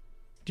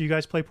 do you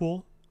guys play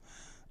pool?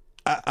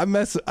 I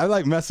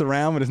like mess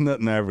around, but it's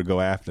nothing I ever go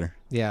after.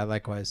 Yeah,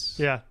 likewise.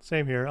 Yeah,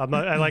 same here. I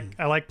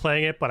like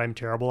playing it, but I'm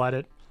terrible at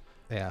it.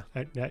 Yeah.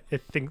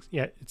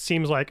 It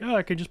seems like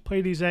I could just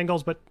play these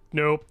angles, but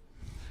nope.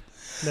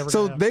 Never.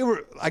 So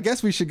I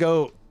guess we should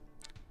go,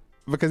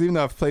 because even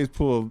though I've played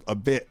pool a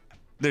bit,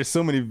 there's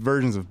so many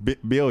versions of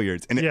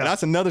billiards, and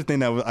that's another thing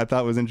that I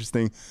thought was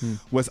interesting.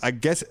 Was I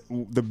guess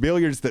the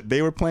billiards that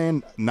they were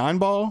playing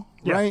non-ball,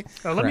 right?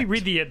 Let me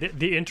read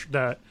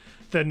the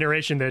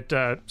narration that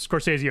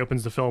Scorsese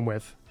opens the film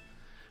with,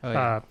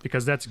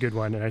 because that's a good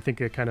one, and I think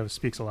it kind of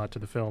speaks a lot to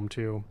the film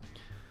too.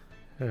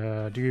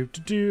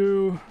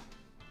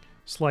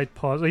 Slight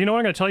pause. You know what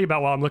I'm going to tell you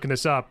about while I'm looking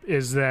this up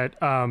is that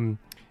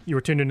you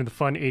were tuned into the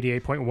Fun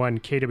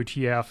 88.1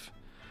 KWTF,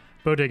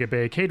 Bodega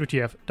Bay,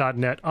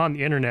 KWTF.net on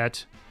the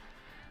internet.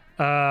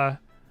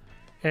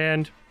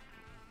 And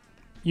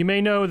you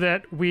may know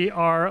that we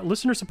are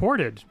listener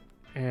supported,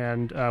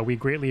 and we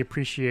greatly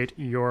appreciate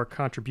your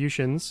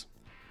contributions.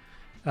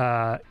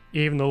 Even a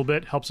little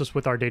bit helps us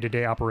with our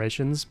day-to-day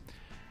operations.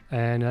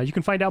 And you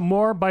can find out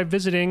more by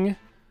visiting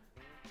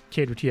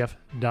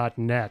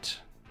KWTF.net.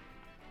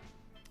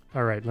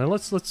 All right, now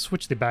let's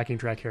switch the backing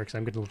track here because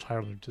I'm getting a little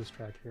tired of this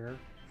track here.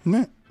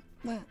 I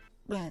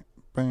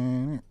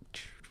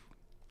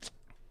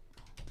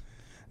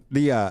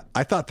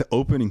thought the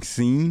opening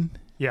scene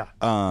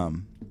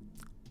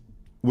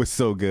was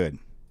so good.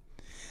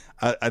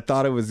 I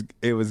thought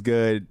it was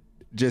good.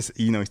 Just,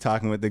 he's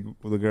talking with the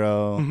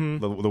girl,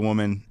 the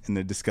woman, and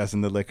they're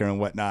discussing the liquor and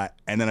whatnot.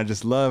 And then I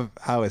just love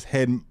how his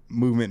head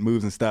movement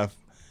moves and stuff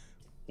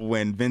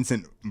when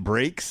Vincent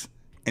breaks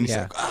and he's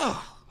like,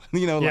 oh,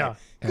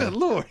 good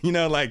Lord, and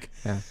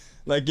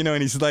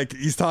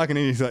he's talking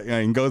and he's like,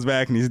 and goes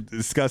back and he's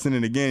discussing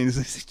it again. He's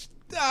like,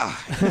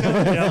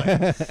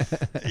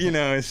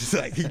 it's just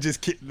like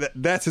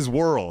that's his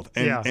world,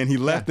 and he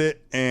left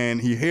it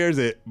and he hears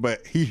it,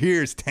 but he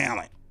hears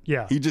talent.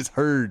 Yeah, he just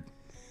heard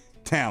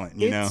talent.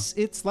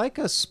 It's like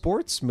a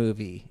sports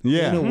movie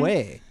in a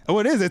way. Oh,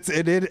 it is.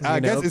 I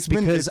guess it's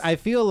been because I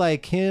feel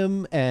like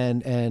him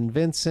and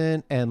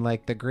Vincent and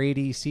like the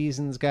Grady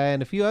Seasons guy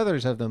and a few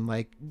others of them,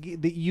 like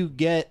you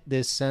get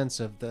this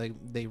sense of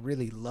they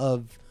really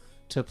love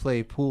to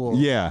play pool.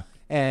 Yeah.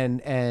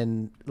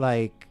 And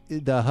like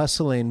the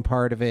hustling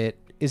part of it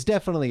is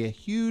definitely a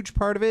huge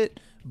part of it,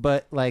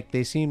 but like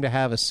they seem to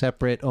have a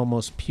separate,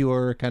 almost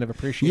pure kind of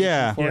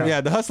appreciation for it.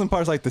 Yeah, the hustling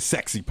part is like the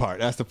sexy part.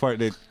 That's the part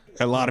that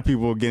a lot of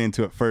people will get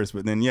into at first,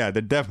 but then they're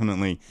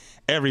definitely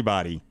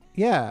everybody.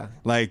 Yeah.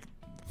 Like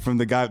from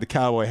the guy with the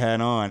cowboy hat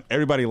on,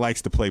 everybody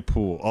likes to play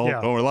pool.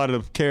 Or a lot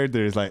of the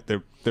characters, like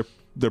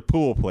they're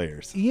pool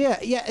players. Yeah,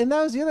 and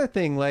that was the other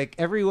thing. Like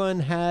everyone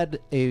had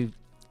a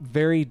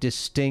very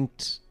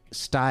distinct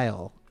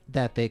style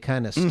that they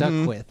kind of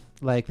stuck with.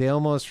 Like they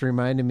almost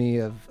reminded me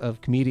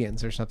of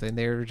comedians or something.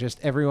 They were just,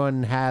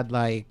 everyone had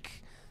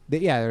like,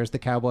 there was the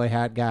cowboy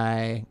hat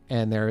guy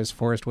and there was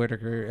Forrest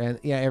Whitaker, and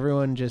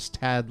everyone just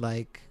had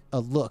like a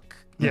look.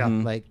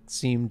 Like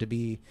seemed to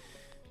be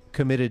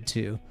committed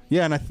to.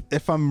 Yeah, and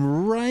if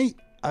I'm right,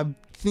 I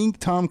think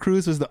Tom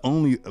Cruise was the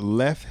only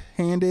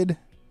left-handed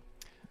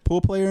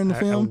pool player in the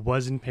film. I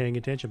wasn't paying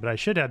attention, but I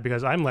should have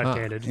because I'm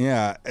left-handed.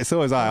 Yeah, so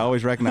was I.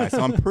 Always recognized.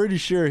 So I'm pretty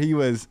sure he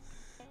was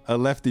a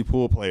lefty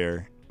pool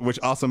player, which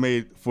also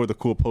made for the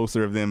cool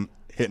poster of them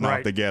hitting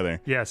off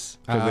together. Yes.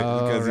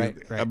 Right.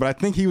 But I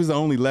think he was the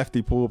only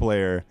lefty pool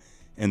player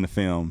in the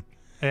film.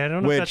 And I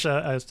don't know if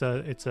that's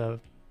it's a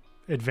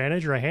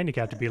advantage or a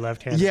handicap to be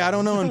left-handed. Yeah, I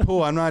don't know in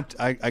pool. I'm not.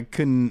 I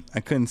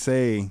couldn't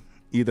say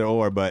either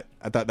or, but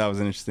I thought that was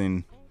an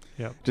interesting.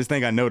 Yeah. Just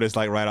think I noticed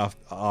like right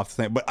off the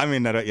thing. But I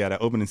mean that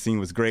opening scene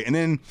was great, and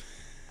then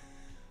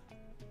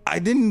I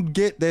didn't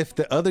get if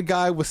the other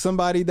guy was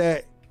somebody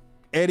that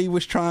Eddie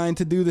was trying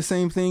to do the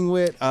same thing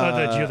with.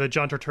 The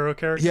John Turturro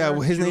character. Yeah,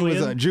 his name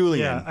was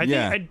Julian.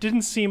 Yeah, it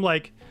didn't seem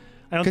like.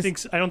 I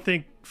don't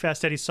think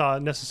Fast Eddie saw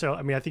necessarily.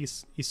 I mean, I think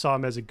he saw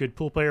him as a good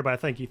pool player, but I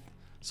think he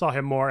saw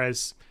him more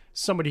as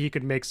somebody he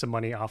could make some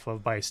money off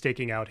of by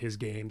staking out his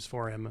games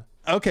for him.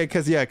 Okay,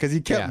 because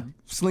he kept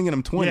slinging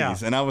him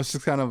 20s, and I was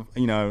just kind of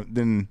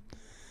then.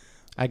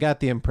 I got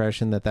the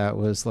impression that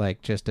was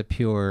like just a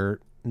pure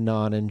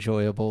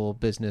non-enjoyable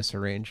business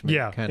arrangement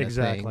kind of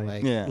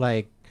exactly. thing.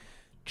 Like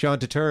John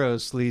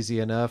Turturro's sleazy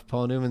enough,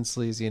 Paul Newman's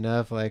sleazy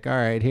enough. Like, all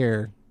right,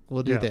 here,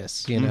 we'll do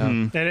this, you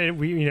know. And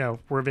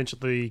we're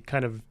eventually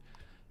kind of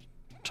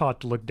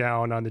taught to look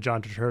down on the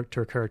John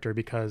Turturro character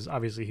because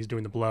obviously he's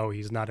doing the blow.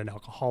 He's not an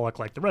alcoholic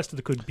like the rest of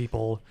the good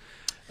people.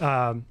 But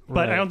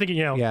I don't think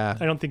I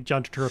don't think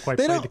John Turturro quite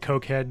played the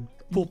cokehead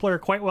pool player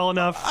quite well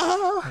enough.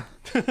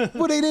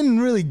 Well, they didn't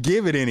really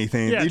give it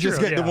anything. Yeah, you just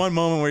true, get the one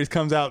moment where he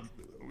comes out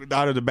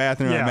of the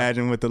bathroom, I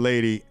imagine, with the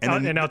lady,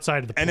 and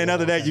outside of the pool, and then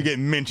after that, you get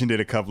mentioned it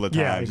a couple of times.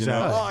 Yeah,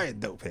 exactly. You know, oh, you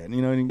dope head.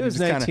 You know, It was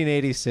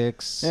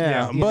 1986.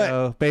 Yeah, you but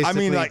know, basically,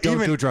 I mean, like, don't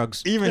even do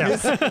drugs.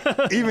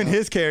 Even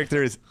his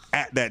character is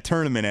at that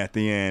tournament at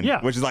the end,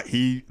 which is like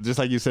just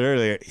like you said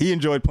earlier, he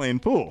enjoyed playing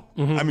pool.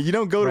 I mean, you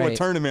don't go to a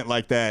tournament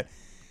like that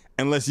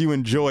unless you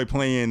enjoy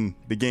playing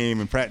the game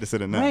and practice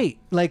it enough. Right.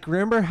 Like,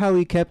 remember how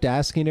he kept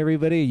asking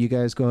everybody, "Are you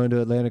guys going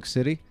to Atlantic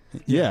City?"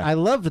 Yeah. I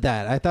loved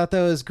that. I thought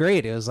that was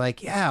great. It was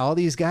like, yeah, all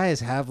these guys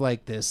have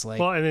like this like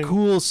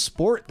cool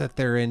sport that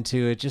they're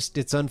into.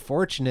 It's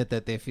unfortunate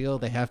that they feel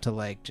they have to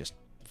like just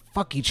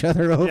fuck each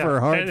other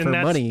over hard for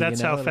money. That's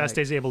you know? how Fast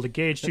Eddie's able to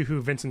gauge to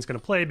who Vincent's going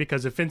to play,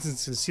 because if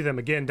Vincent's going to see them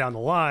again down the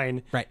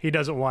line, he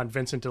doesn't want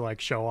Vincent to like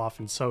show off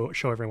and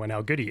show everyone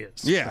how good he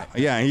is. Yeah,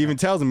 yeah. He even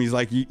tells him, he's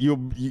like,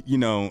 you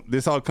know,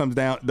 this all comes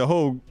down. The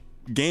whole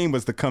game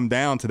was to come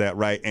down to that,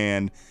 right?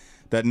 And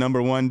that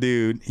number one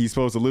dude, he's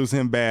supposed to lose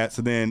him bad,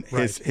 so then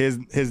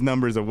his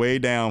numbers are way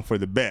down for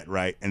the bet,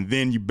 right? And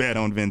then you bet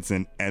on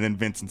Vincent, and then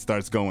Vincent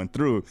starts going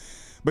through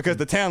because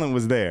the talent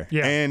was there.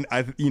 Yeah. And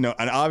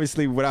and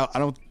obviously I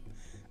don't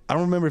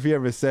remember if he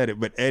ever said it,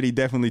 but Eddie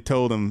definitely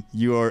told him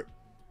you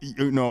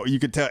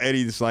could tell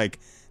Eddie's like,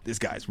 this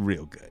guy's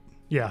real good.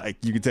 Yeah.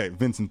 Like, you could tell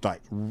Vincent's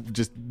like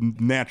just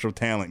natural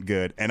talent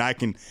good. And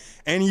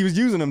he was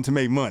using them to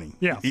make money.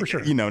 Yeah, for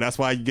sure. You know, that's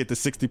why you get the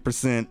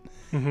 60%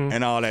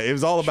 and all that. It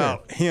was all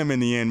about him in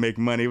the end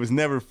making money. It was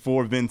never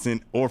for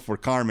Vincent or for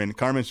Carmen.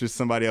 Carmen's just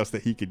somebody else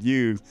that he could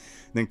use.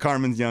 Then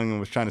Carmen's young and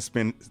was trying to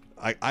spend.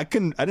 I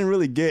didn't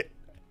really get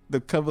the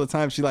couple of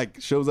times she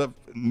like shows up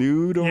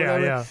nude or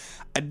whatever. Yeah.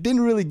 I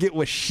didn't really get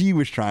what she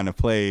was trying to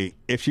play.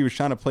 If she was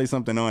trying to play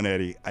something on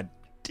Eddie, I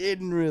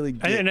didn't really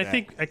get and that. I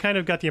think I kind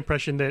of got the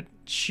impression that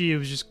she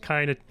was just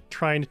kind of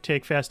trying to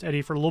take Fast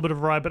Eddie for a little bit of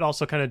a ride, but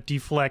also kind of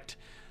deflect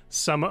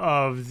some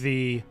of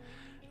the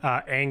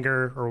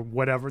anger or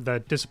whatever, the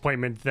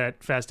disappointment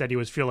that Fast Eddie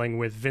was feeling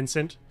with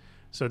Vincent,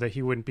 so that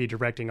he wouldn't be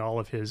directing all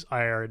of his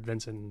ire at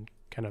Vincent,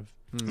 kind of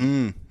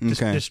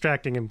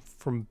distracting him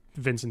from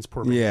Vincent's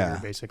poor behavior,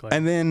 basically.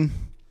 And then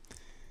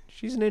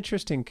she's an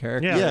interesting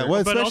character. Yeah,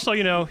 but also,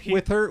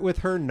 with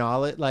her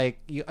knowledge, like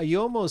you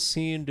almost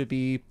seem to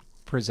be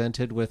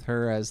presented with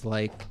her as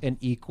like an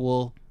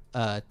equal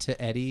to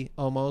Eddie,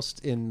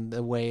 almost, in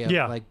the way of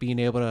like being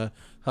able to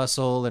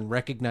hustle and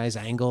recognize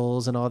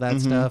angles and all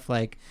that stuff.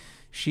 Like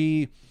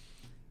she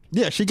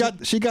got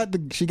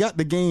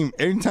the game.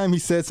 Every time he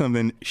said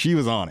something, she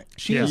was on it.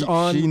 She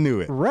knew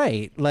it,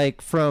 right?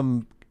 Like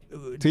from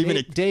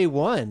day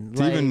one,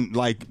 to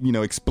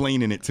even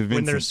explaining it to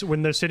Vincent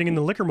when they're sitting in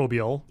the liquor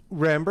mobile.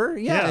 Remember?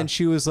 Yeah. And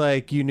she was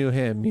like, "You knew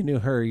him, you knew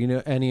her,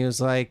 and he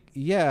was like,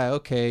 "Yeah,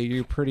 okay,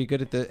 you're pretty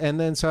good at the." And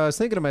then so I was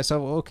thinking to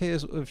myself, well, okay,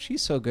 if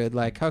she's so good,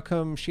 like, how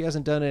come she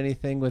hasn't done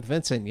anything with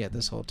Vincent yet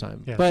this whole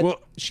time? Yeah.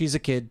 But she's a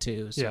kid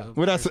too. So yeah.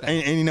 Well, that's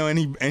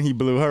and he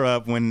blew her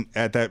up when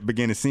at that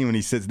beginning scene when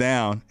he sits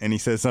down and he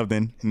says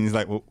something and he's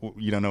like, well,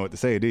 you don't know what to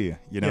say, do you?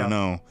 You don't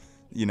know.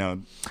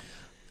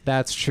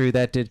 That's true.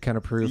 That did kind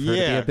of prove her to be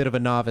a bit of a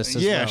novice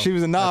as well. Yeah, she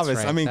was a novice.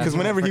 Right. I mean, because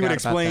whenever he would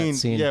explain,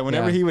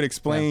 he would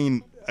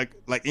explain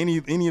like any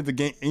of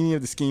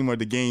the scheme or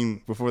the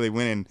game before they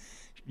went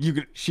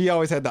in, she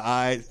always had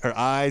her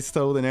eyes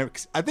told and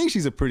everything. I think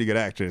she's a pretty good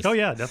actress. Oh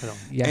yeah, definitely.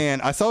 Yeah.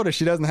 And I saw that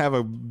she doesn't have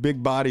a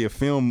big body of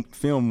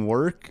film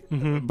work,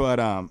 but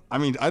I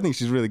mean, I think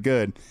she's really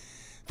good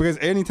because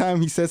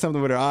anytime he said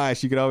something with her eyes,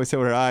 she could always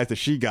tell with her eyes that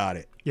she got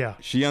it. Yeah,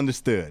 she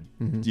understood.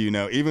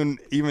 Even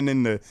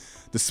in the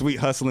sweet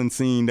hustling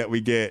scene that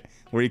we get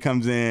where he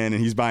comes in and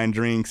he's buying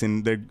drinks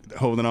and they're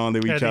holding on to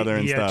each other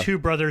and stuff. Two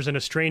brothers and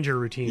a stranger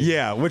routine.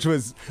 Yeah, which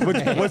was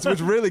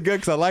really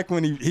good because I like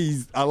when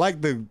I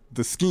like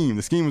the scheme.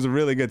 The scheme was a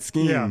really good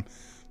scheme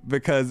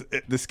because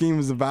the scheme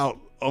was about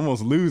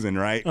almost losing,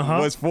 right? It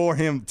was for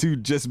him to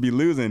just be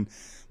losing,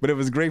 but it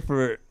was great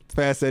for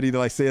Fast Eddie to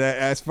like say that,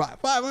 ask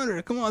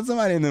 500, come on,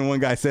 somebody, and then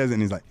one guy says it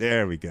and he's like,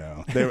 there we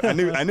go. I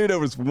knew there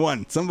was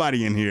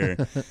somebody in here.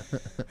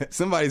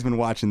 Somebody's been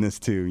watching this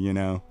too,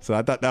 so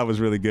I thought that was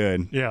really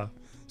good. Yeah,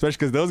 especially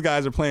because those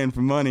guys are playing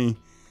for money,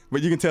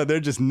 but you can tell they're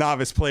just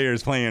novice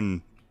players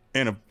playing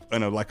in a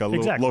local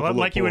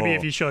like you would be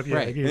if you show up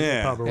at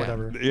a pub or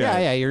whatever.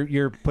 Yeah,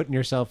 you're putting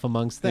yourself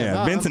amongst them.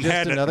 Yeah, Vincent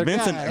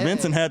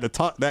had to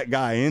talk that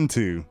guy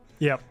into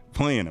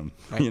playing him.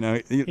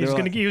 Right. He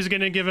was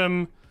gonna give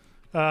him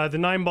the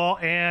 9-ball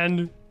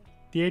and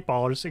the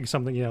 8-ball or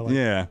something,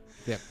 Yeah.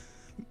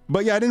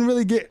 But yeah, I didn't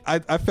really get.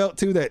 I felt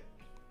too that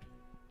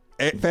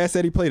Fast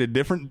Eddie played a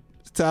different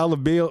style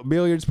of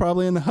billiards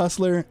probably in The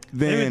Hustler.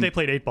 Maybe Then they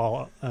played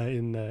 8-ball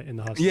in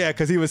the Hustler. yeah,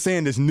 because he was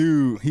saying this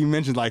new. He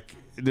mentioned like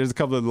there's a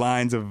couple of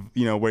lines of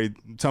where he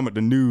talking about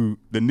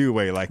the new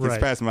way, like it's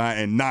passing by,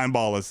 and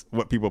 9-ball is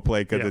what people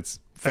play because it's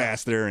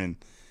faster and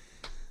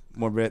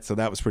more bets. So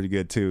that was pretty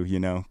good too.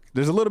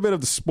 There's a little bit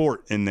of the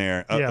sport in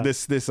there.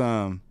 This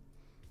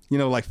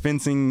like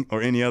fencing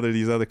or any other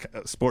these other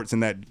sports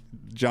in that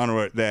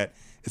genre that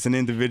it's an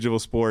individual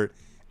sport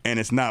and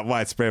it's not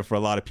widespread for a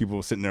lot of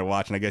people sitting there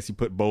watching. I guess you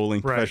put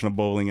bowling, professional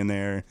bowling in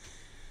there.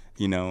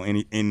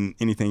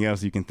 Anything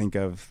else you can think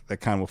of that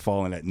kind of will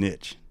fall in that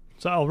niche.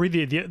 So I'll read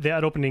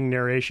that opening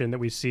narration that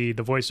we see,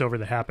 the voiceover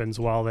that happens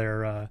while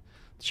they're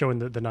showing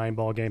the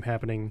 9-ball game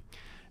happening.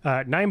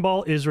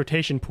 9-ball is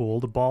rotation pool.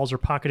 The balls are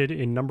pocketed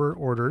in number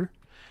order.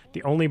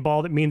 The only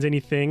ball that means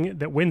anything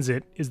that wins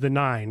it is the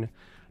 9.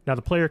 Now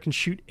the player can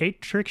shoot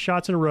 8 trick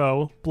shots in a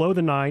row, blow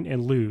the 9,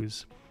 and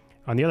lose.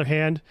 On the other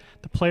hand,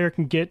 the player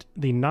can get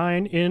the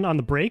 9 in on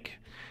the break,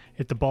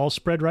 hit the ball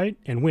spread right,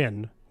 and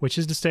win, which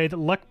is to say that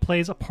luck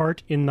plays a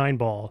part in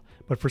 9-ball,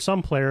 but for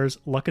some players,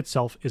 luck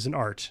itself is an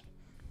art.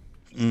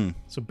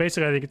 So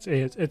basically, I think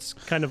it's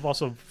kind of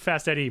also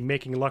Fast Eddie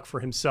making luck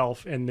for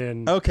himself, and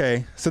then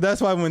okay, so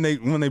that's why when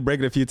they break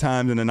it a few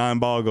times and the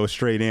 9-ball goes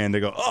straight in, they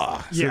go,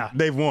 oh, so yeah,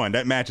 they've won.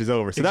 That match is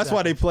over. So that's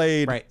why they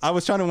played. Right. I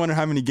was trying to wonder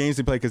how many games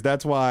they played because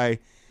that's why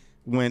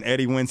when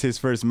Eddie wins his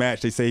first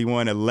match, they say he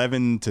won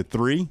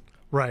 11-3.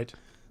 Right.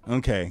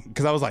 Okay,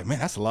 because I was like, man,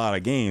 that's a lot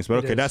of games,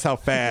 but okay, that's how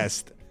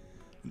fast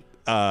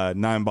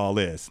 9-ball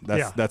is.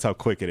 That's how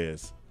quick it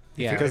is.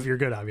 Yeah, if you're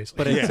good, obviously.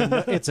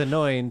 But it's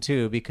annoying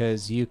too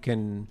because you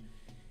can,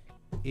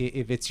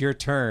 if it's your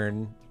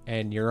turn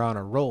and you're on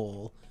a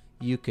roll,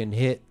 you can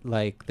hit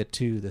like the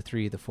 2, the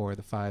 3, the 4,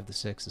 the 5, the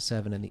 6, the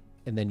 7,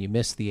 and then you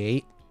miss the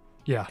 8.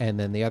 Yeah. And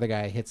then the other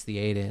guy hits the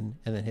 8 in,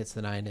 and then hits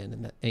the 9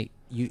 in, and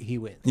he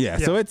wins. Yeah.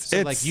 So it's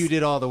like you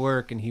did all the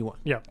work and he won.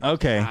 Yeah.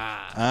 Okay.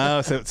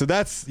 So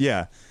that's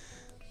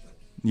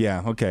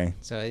Yeah, okay.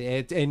 So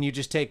and you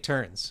just take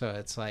turns. So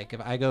it's like if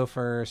I go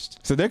first.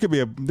 So there could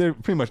be there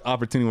pretty much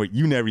opportunity where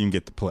you never even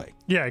get to play.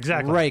 Yeah,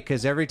 exactly. Right,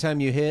 because every time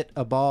you hit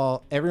a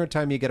ball, every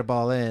time you get a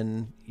ball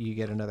in, you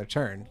get another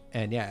turn.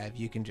 And yeah, if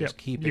you can just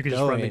keep it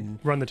going.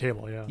 Just run the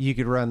table, yeah. You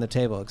could run the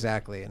table,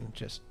 exactly. And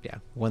just,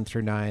 1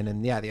 through 9.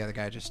 And the other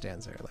guy just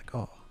stands there like,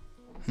 oh.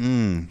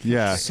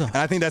 Yeah. And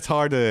I think that's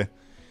hard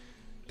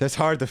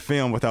to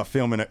film without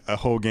filming a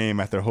whole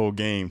game after a whole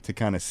game to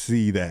kind of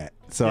see that.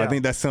 So I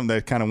think that's something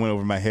that kind of went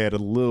over my head a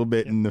little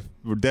bit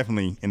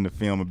definitely in the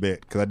film a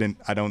bit because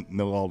I don't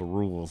know all the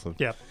rules.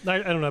 Yeah, I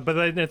don't know, but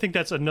I think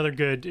that's another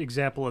good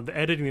example of the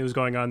editing that was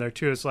going on there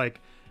too. It's like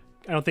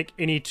I don't think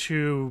any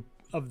two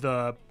of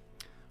the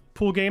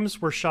pool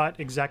games were shot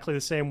exactly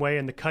the same way,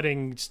 and the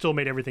cutting still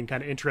made everything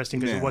kind of interesting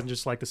because it wasn't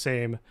just like the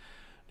same.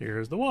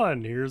 Here's the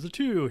 1, here's the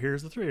 2,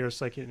 here's the 3.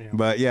 It's like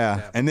But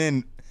and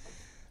then.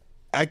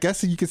 I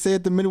guess you could say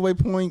at the midway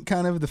point,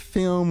 kind of the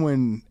film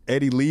when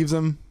Eddie leaves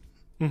him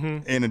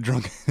in a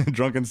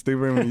drunken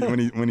stupor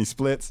when he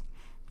splits,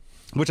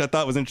 which I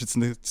thought was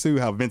interesting too.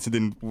 How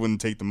Vincent wouldn't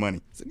take the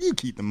money. He said, "You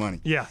keep the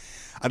money." Yeah,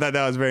 I thought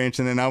that was very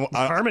interesting. And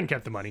Carmen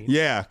kept the money.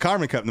 Yeah,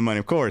 Carmen kept the money,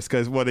 of course,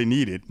 because they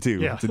needed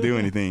to do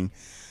anything.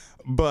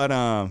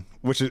 But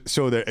which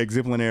showed their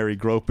exemplary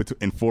growth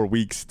in 4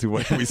 weeks to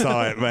what we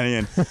saw at the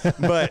end.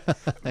 But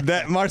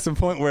that marks the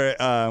point where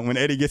when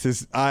Eddie gets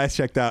his eyes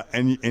checked out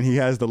and he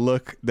has the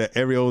look that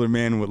every older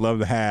man would love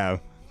to have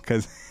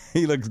because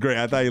he looks great.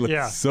 I thought he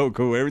looked so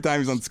cool. Every time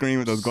he's on the screen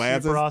with those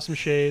glasses. Super awesome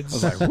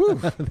shades. I was like, woo,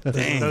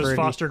 dang. Those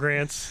Foster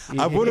Grants.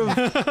 I would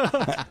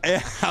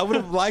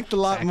have liked a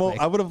lot more.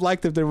 I would have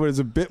liked if there was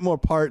a bit more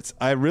parts.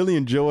 I really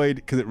enjoyed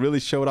because it really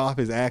showed off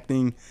his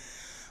acting.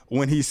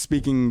 When he's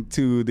speaking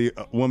to the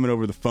woman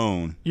over the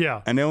phone.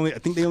 Yeah. And I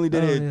think they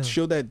only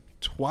showed that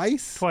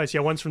twice. Twice, yeah.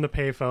 Once from the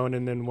payphone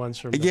and then once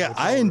from the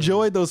I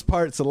enjoyed those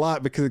parts a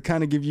lot because it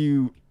kind of give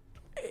you...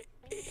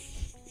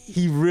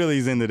 He really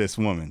is into this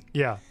woman.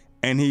 Yeah.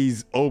 And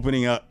he's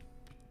opening up.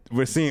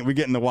 We're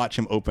getting to watch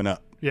him open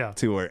up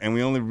to her. And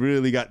we only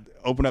really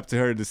open up to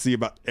her to see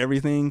about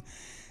everything.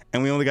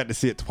 And we only got to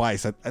see it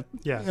twice. Because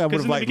in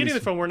the beginning of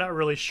the film, we're not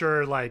really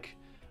sure, like...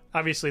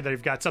 Obviously,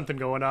 they've got something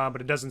going on,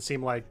 but it doesn't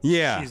seem like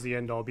she's the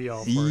end-all,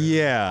 be-all.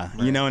 Yeah,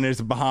 right. And there's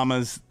the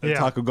Bahamas.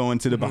 Talk of going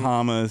to the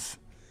Bahamas.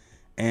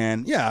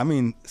 And,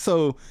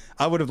 so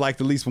I would have liked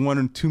at least 1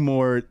 or 2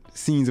 more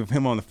scenes of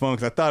him on the phone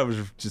because I thought it was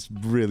just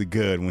really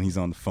good when he's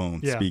on the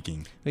phone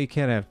speaking. Well, you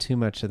can't have too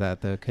much of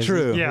that, though, because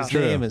his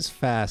name is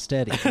Fast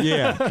Eddie.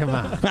 Yeah. Come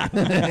on.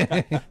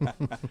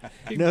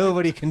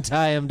 Nobody can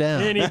tie him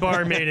down. Any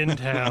barmaid in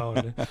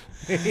town.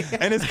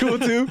 And it's cool,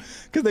 too,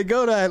 because they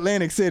go to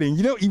Atlantic City. And,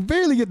 you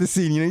barely get to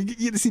see, you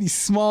get to see these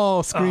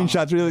small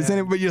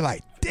screenshots, but you're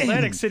like, dang.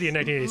 Atlantic City in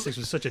 1986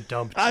 was such a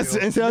dump. I too.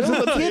 was just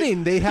No like,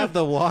 kidding. They have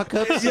the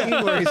walk-up scene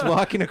where he's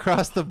walking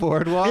across the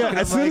boardwalk. Yeah, and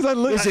as I'm soon as I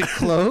look- is it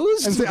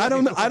closed? and say, I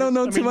don't know I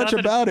too mean, much not that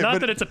about it, Not but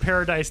that it's a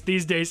paradise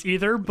these days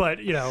either,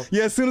 but yeah,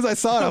 as soon as I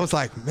saw it, I was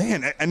like,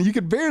 man, and you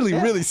could barely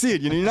really see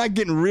it. You know, you're not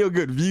getting real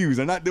good views.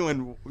 They're not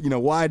doing,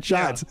 wide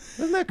shots.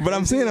 Isn't that But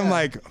I'm crazy? saying, I'm Yeah.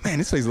 like, man,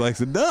 this place looks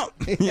like a dump.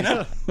 You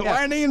know, why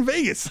aren't they in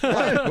Vegas?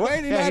 Why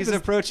aren't they Yeah, not he's just-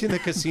 approaching the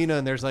casino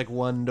and there's like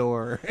one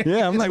door.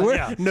 Yeah, I'm like, where?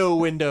 Yeah. No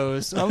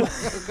windows. I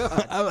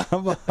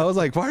was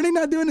like, why are they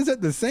not doing this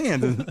at the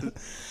Sands?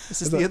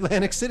 This is the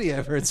Atlantic City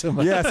I've heard so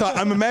much. Yeah, so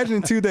I'm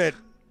imagining too that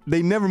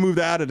they never moved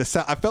out of the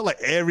South. I felt like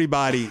any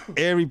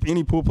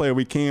pool player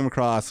we came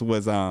across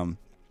was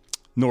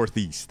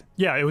Northeast.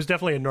 yeah, it was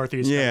definitely a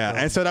Northeast. Yeah,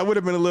 and so that would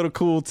have been a little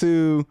cool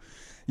too.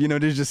 You know,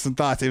 there's just some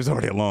thoughts. It was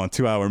already a long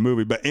 2-hour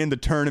movie, but in the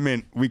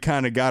tournament, we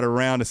kind of got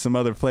around to some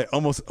other play.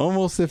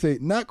 Almost if they,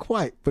 not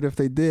quite, but if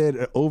they did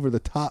an over the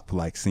top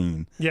like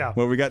scene. Yeah.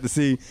 Where we got to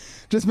see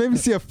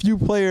a few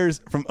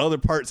players from other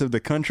parts of the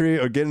country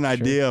or get an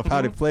idea of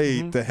how they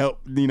played to help,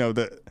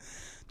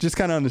 just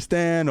kind of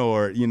understand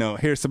or,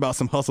 hear about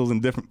some hustles in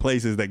different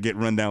places that get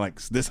run down.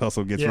 Like this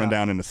hustle gets run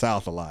down in the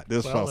South a lot.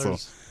 This hustle.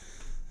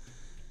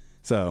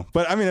 So,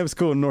 but I mean, it was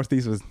cool.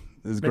 Northeast was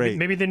great.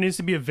 Maybe there needs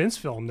to be a Vince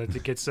film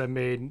that gets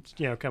made,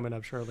 coming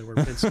up shortly where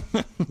Vince.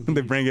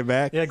 They bring it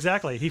back. Yeah,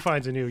 exactly. He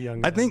finds a new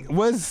young. I think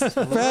was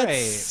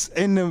Fats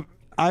in the.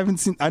 I haven't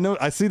seen. I know.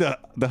 I see the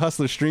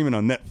Hustler streaming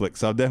on Netflix,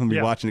 so I'll definitely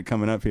be watching it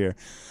coming up here.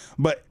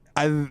 But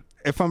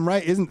if I'm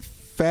right, isn't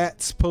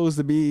Fats supposed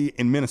to be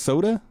in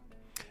Minnesota?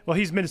 Well,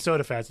 he's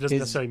Minnesota Fats. It doesn't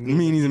necessarily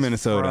mean he's in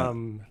Minnesota.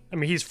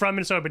 He's from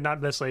Minnesota, but not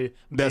necessarily.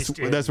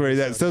 That's where he's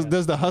at. So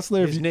does the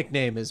Hustler? His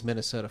nickname is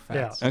Minnesota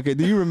Fats. Yeah. Okay.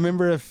 Do you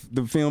remember if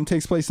the film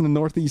takes place in the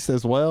Northeast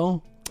as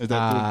well? Is that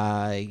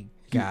I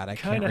can't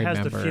kind of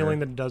remember. has the feeling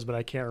that it does, but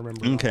I can't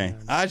remember. okay?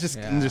 I'm just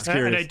curious.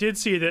 And I did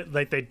see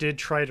that they did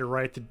try to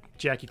write the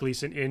Jackie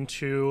Gleason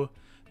into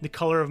The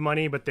Color of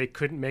Money, but they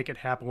couldn't make it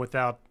happen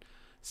without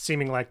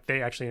seeming like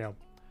they actually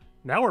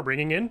now we're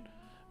bringing in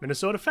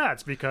Minnesota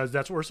Fats because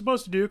that's what we're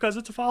supposed to do because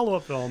it's a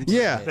follow-up film.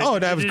 Yeah.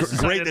 That was they just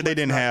great decided that they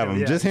didn't let's have not him.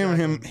 do it. Just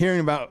Yeah, hearing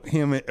about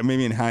him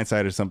maybe in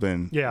hindsight or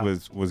something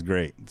was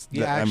great.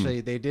 Yeah,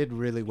 actually, they did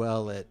really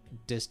well at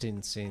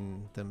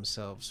distancing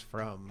themselves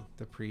from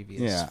the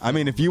previous. Yeah, film. I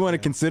mean, if you want to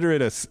consider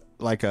it a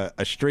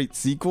straight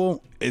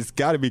sequel, it's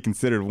got to be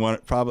considered one.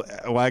 Probably.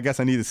 Well, I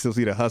guess I need to still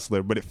see The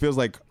Hustler, but it feels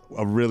like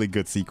a really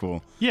good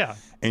sequel. Yeah.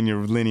 In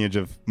your lineage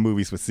of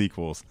movies with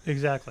sequels.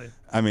 Exactly.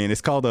 I mean, it's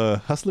called a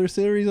Hustler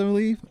series, I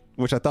believe,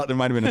 which I thought there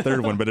might have been a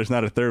third one, but there's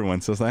not a third one.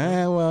 So it's like,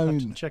 I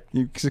mean,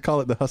 you should call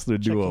it the Hustler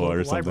Duo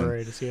or something.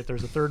 Library to see if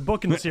there's a third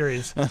book in the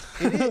series.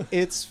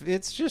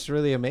 It's just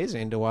really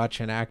amazing to watch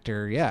an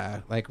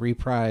actor,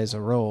 reprise a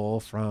role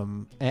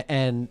from,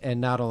 and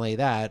not only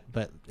that,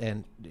 but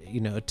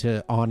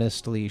to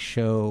honestly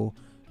show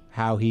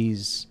how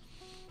he's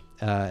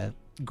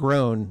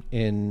grown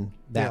in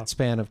that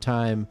span of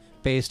time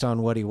based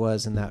on what he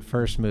was in that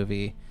first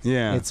movie.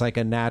 Yeah. It's like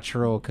a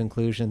natural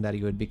conclusion that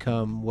he would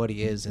become what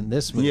he is in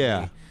this movie.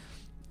 Yeah.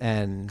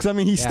 And because I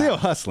mean, he's still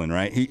hustling,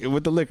 right?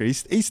 With the liquor,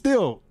 he's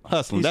still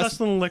hustling. He's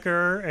hustling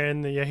liquor,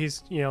 and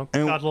he's got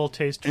a little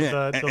taste of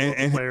the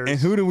local players. And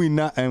who do we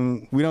not?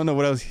 And we don't know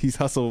what else he's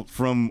hustled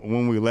from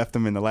when we left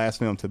him in the last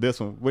film to this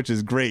one, which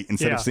is great.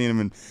 Instead of seeing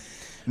him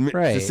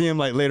to see him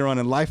like later on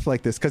in life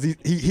like this, because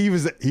he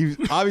was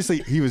obviously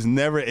he was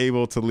never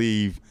able to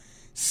leave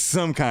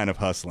some kind of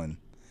hustling,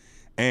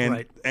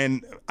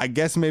 and I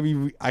guess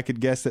maybe I could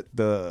guess that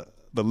the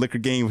liquor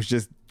game was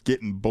just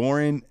getting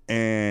boring,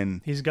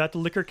 and he's got the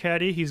liquor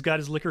caddy, he's got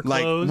his liquor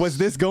clothes.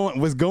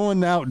 Was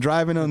going out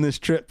driving on this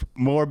trip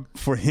more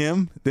for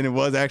him than it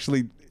was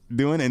actually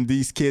doing, and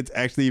these kids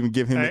actually even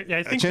give him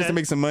a chance to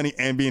make some money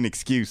and be an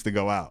excuse to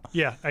go out.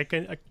 Yeah,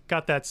 I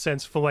got that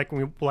sense for like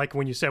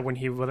when you said when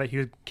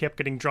he kept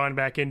getting drawn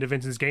back into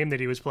Vincent's game that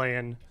he was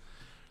playing.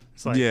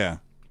 It's like, yeah,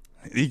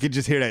 he could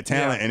just hear that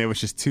talent, and it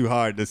was just too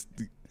hard to,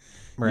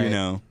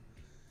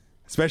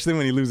 especially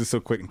when he loses so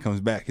quick and comes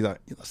back. He's like,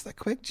 you lost that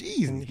quick?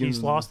 Jeez. And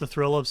he's lost the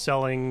thrill of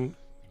selling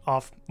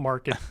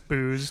off-market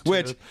booze.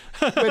 Which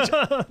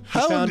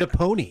found a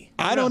pony.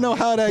 I don't know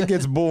how that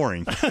gets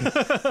boring.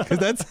 Because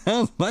that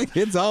sounds like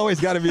it's always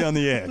got to be on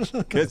the edge.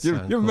 Because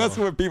you're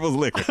messing with people's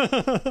liquor.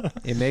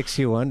 It makes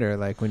you wonder,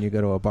 like when you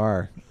go to a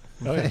bar.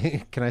 Oh, yeah.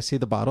 Can I see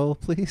the bottle,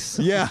 please?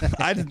 Yeah.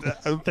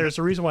 There's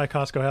a reason why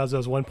Costco has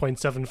those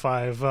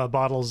 1.75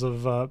 bottles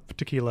of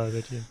tequila.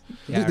 The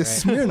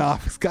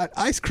Smirnoff has got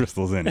ice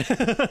crystals in it.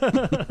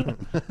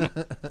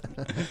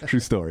 True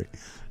story.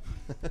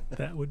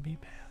 That would be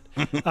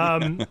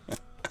bad.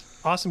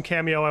 Awesome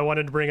cameo I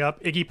wanted to bring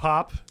up. Iggy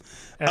Pop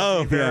as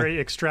a very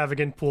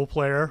extravagant pool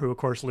player who, of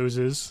course,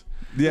 loses.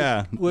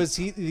 Yeah. Was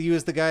he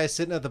was the guy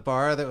sitting at the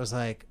bar that was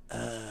like...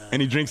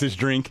 And he drinks his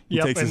drink. He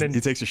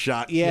takes a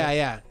shot.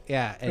 Yeah.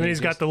 And then he's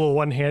got the little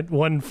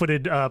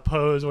one-footed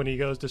pose when he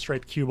goes to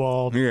straight cue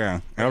ball.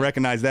 Yeah. I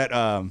recognize that.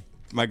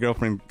 My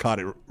girlfriend caught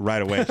it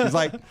right away. She's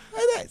like,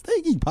 hey, that's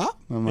Iggy Pop.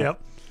 I'm like,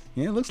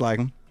 yeah, it looks like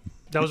him.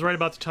 That was right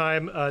about the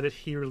time that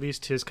he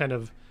released his kind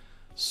of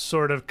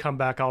sort of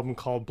comeback album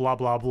called Blah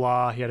Blah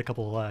Blah. He had a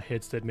couple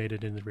hits that made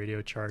it in the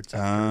radio charts.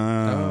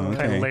 Kind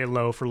of lay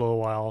low for a little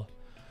while.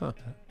 Huh.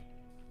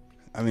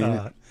 I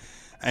mean,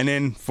 and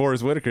then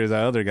Forrest Whitaker is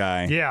that other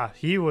guy. Yeah,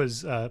 he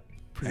was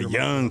pretty a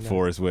young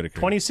Forrest Whitaker.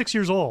 26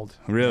 years old.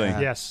 Really? Yeah.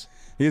 Yes.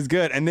 He's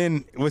good. And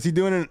then was he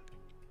doing it?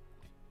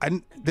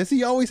 Does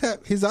he always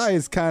have his eye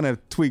is kind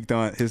of tweaked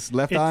on his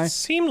left eye? It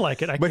seemed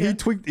like it. He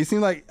tweaked. It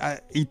seemed like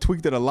he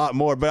tweaked it a lot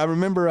more. But I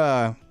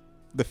remember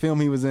the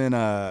film he was in,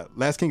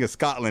 Last King of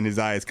Scotland. His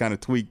eye is kind of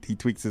tweaked. He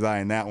tweaks his eye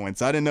in that one.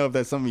 So I didn't know if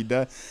that's something he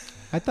does.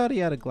 I thought he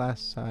had a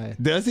glass eye.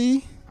 Does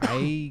he?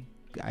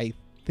 I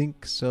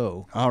think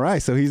so. All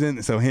right. So he's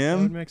in. So That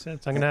would him. make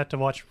sense. I'm gonna have to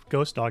watch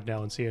Ghost Dog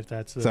now and see if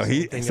that's the So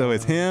same thing.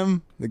 it's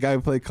him, the guy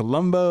who played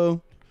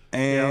Columbo,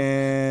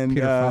 and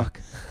Peter Falk.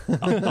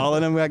 all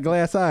of them got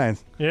glass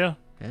eyes. Yeah.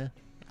 Yeah.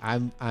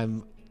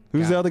 I'm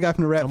Who's the other guy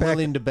from the Rat I'm Pack?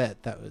 willing to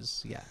bet that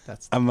was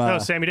that's No,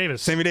 Sammy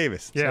Davis. Sammy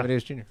Davis. Yeah. Sammy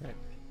Davis Jr.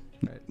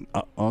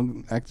 Right. All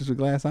actors with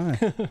glass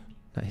eye.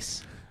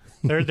 Nice.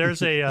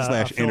 There's a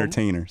Slash a film-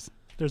 entertainers.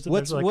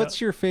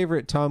 What's your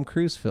favorite Tom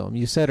Cruise film?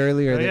 You said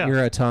earlier that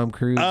you're a Tom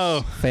Cruise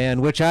Oh.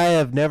 fan, which I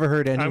have never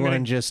heard anyone gonna-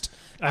 just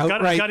I've got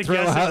outright to throw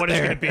guess out at what it's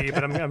there. going to be,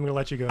 but I'm going to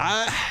let you go.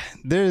 I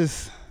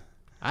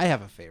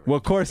have a favorite. Well,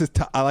 of course,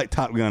 I like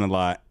Top Gun a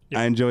lot.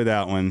 I enjoy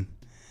that one.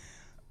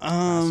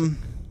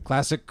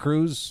 Classic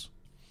Cruise.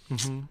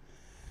 Mm-hmm.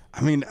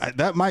 I mean,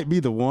 that might be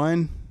the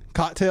one.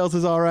 Cocktails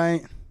is all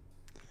right.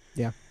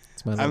 Yeah,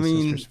 it's my little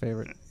sister's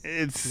favorite.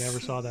 It's never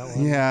saw that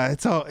one. Yeah,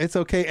 it's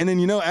okay. And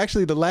then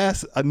actually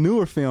a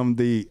newer film,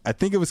 I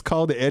think it was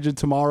called The Edge of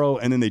Tomorrow,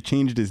 and then they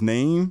changed his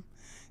name.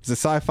 It's a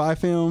sci-fi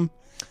film.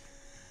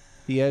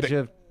 The Edge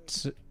of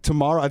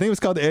Tomorrow. I think it was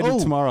called The Edge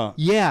of Tomorrow.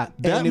 Yeah,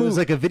 That and it was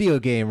like a video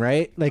game,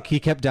 right? Like he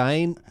kept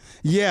dying.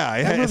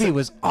 Yeah, That movie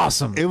was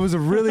awesome. It was a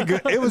really good.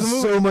 It was a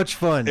movie. so much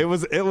fun. It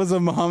was a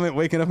Muhammad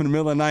waking up in the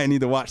middle of the night and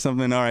need to watch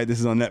something. All right, this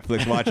is on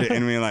Netflix. Watch it,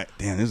 and being like,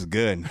 damn, this is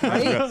good.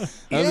 That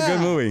was a good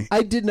movie.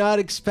 I did not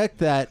expect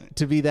that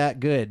to be that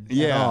good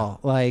at all.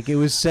 Like it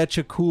was such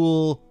a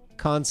cool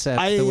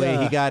concept the way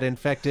he got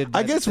infected.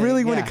 I guess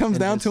really when it comes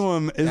down to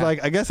him is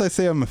like I guess I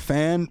say I'm a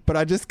fan, but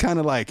I just kind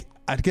of like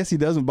I guess he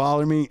doesn't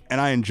bother me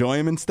and I enjoy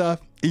him and stuff.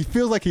 He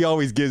feels like he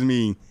always gives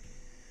me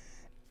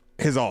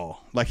his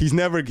all. Like he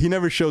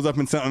never shows up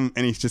in something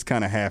and he's just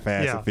kind of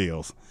half-assed. It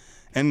feels,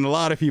 and a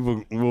lot of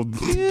people will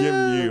give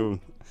you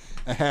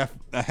a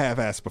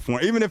half-assed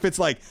performance, even if it's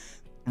like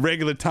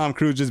regular Tom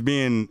Cruise just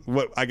being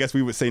what I guess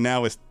we would say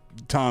now is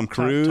Tom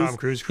Cruise. Tom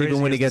Cruise, crazy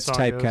even when he as the gets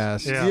song goes.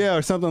 typecast. Yeah,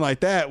 or something like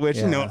that. Which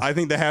I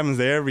think that happens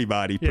to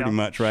everybody pretty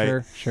much,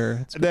 right? Sure.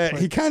 That's a good That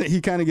point. he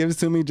kind of gives it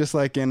to me just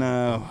like in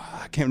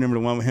I can't remember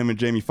the one with him and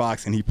Jamie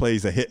Foxx and he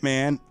plays a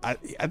hitman. I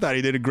thought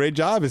he did a great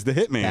job as the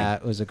hitman.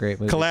 That was a great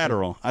movie.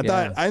 Collateral. I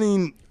thought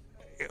it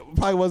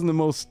probably wasn't the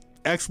most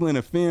excellent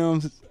of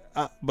films,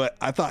 but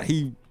I thought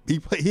he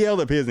held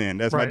up his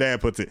end. That's my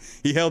dad puts it.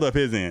 He held up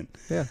his end.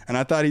 Yeah. And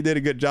I thought he did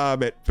a good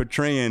job at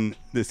portraying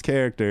this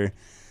character.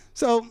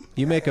 So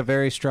you make a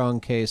very strong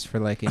case for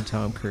liking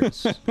Tom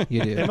Cruise.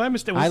 You do. Am I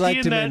mistaken? I Was he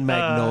liked in him in that,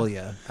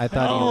 Magnolia. I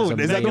thought he was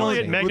is that the one-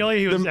 amazing. Magnolia,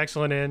 he was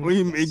excellent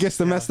in. He gets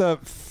the messed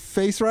up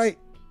face right.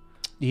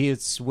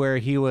 It's where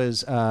he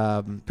was.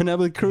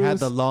 Penelope Cruz had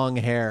the long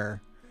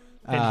hair.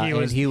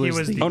 And he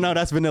was oh no,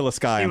 that's Vanilla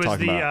Sky. He I'm was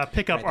talking the about.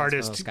 pickup Right,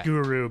 that's artist Vanilla Sky.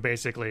 guru,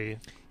 basically.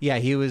 Yeah,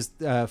 he was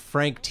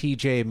Frank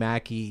T.J.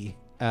 Mackey.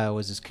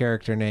 Was his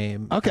character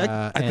name? Okay,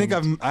 I think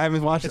I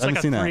haven't watched. It's I like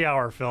haven't a seen that.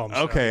 3-hour film.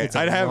 So. Okay, It's a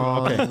I'd have.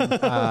 long-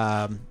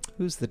 Okay,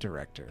 who's the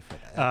director for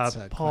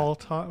that?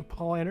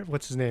 Paul Anderson.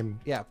 What's his name?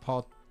 Yeah,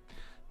 Paul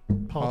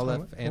Paul F.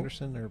 Tom-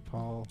 Anderson or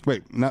Paul?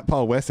 wait, not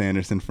Paul Wes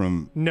Anderson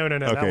from. No,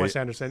 not Okay. Wes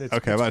Anderson. It's,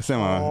 Okay, I'm about to say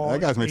Paul-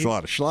 that guy makes a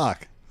lot of schlock.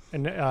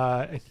 And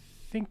I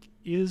think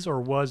is or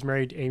was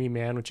married to Amy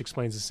Mann, which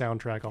explains the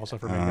soundtrack also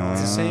for Magnolia.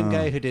 It's the same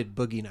guy who did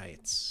Boogie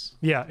Nights.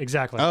 Yeah,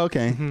 exactly. Oh,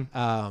 okay. Mhm.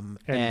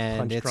 And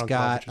Punch it's Drunk Love,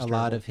 got which is a lot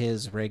terrible. of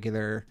his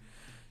regular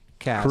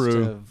cast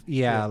Crew. of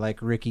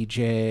like Ricky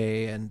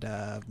Jay and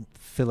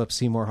Philip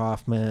Seymour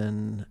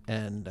Hoffman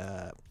and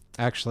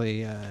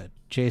actually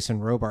Jason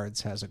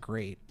Robards has a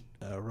great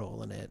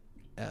role in it.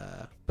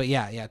 But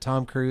yeah,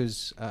 Tom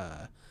Cruise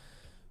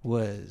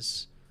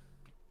was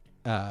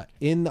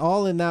in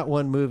that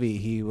one movie.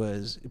 He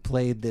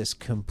played this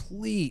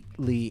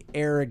completely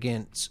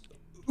arrogant,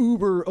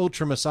 uber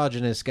ultra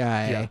misogynist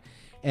guy,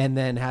 and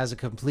then has a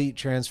complete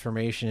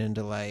transformation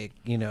into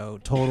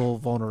total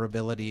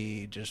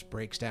vulnerability. Just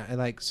breaks down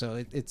and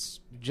so it's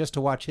just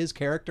to watch his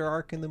character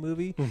arc in the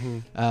movie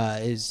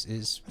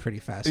is pretty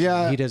fascinating.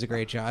 Yeah. He does a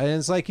great job, and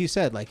it's like you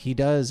said, he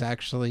does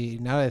actually.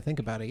 Now that I think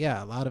about it,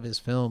 a lot of his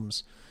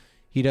films,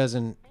 he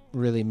doesn't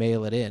really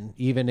mail it in,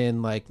 even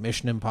in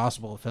Mission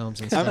Impossible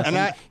films and stuff.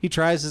 And he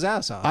tries his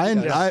ass off. I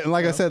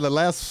like I said, the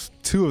last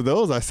two of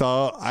those I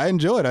saw, I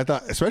enjoyed. I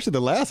thought, especially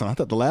the last one. I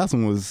thought the last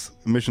one was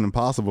Mission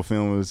Impossible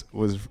film was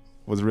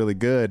was really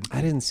good.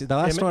 I didn't see the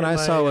last Am- one am I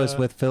saw I, was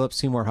with Philip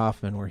Seymour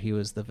Hoffman, where he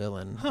was the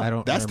villain. I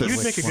don't. That's the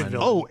remember You'd make a which good one.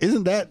 villain. Oh,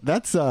 isn't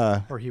that's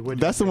Or he would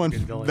that's the make a one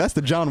good villain. that's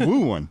the John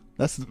Woo one.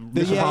 That's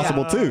Mission yeah.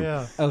 Impossible Oh, 2.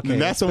 yeah. Okay,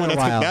 That's the it's one been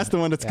a while. that's the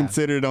one that's Yeah.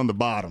 considered on the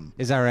bottom.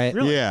 Is that right?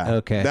 Really? Yeah.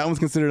 Okay. That one's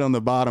considered on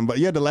the bottom. But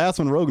yeah, the last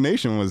one, Rogue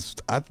Nation, was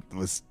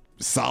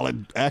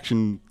solid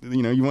action.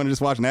 You know, you want to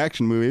just watch an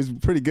action movie. It's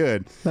pretty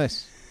good.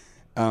 Nice.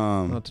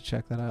 I'll have to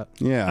check that out.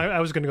 Yeah. I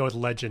was going to go with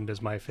Legend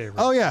as my favorite.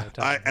 Oh yeah, at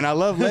the time. I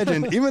love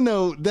Legend, even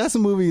though that's a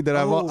movie that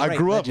I right,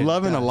 grew up Legend.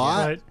 loving a God,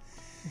 lot. But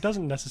it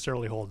doesn't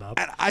necessarily hold up.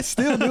 I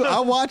still do. I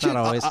watch it. Not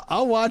always.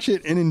 I'll watch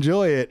it and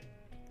enjoy it.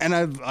 And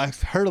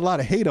I've heard a lot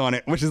of hate on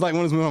it, which is like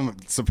one of those movies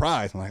I'm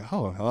surprised. I'm like,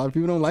 oh, a lot of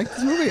people don't like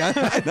this movie.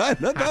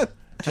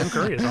 Tim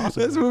Curry is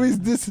awesome. This movie's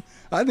just,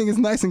 I think it's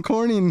nice and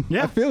corny and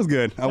Yeah. it feels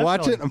good. I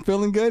watch it, Definitely. I'm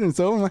feeling good, and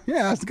so I'm like,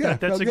 yeah, that's good.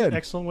 That's Felt a good.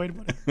 excellent way to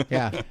put it.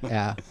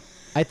 Yeah.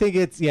 I think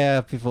it's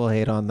people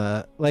hate on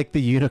the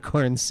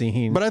unicorn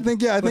scene. But I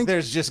think I think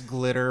there's just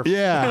glitter.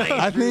 Yeah,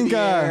 flying I through think the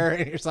air,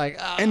 and it's like,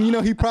 and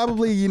he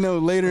probably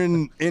later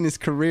in his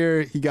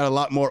career he got a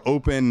lot more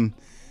open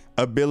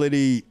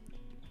ability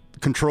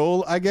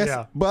control, I guess.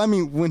 Yeah. But I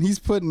mean, when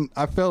he's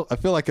I feel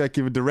like if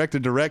a director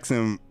directs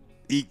him,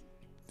 he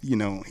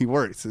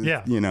works.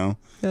 Yeah.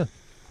 Yeah.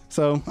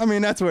 So I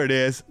mean, that's where it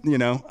is.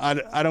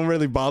 I don't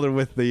really bother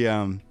with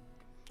the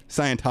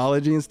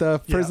Scientology and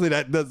stuff. Yeah. Personally,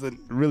 that doesn't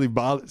really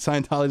bother.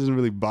 Scientology doesn't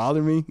really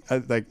bother me.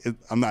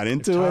 I'm not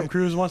into Tom it.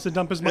 Cruise wants to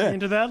dump his money Yeah.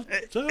 into that.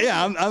 So,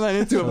 Yeah, I'm not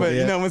into it, but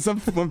yeah.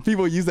 when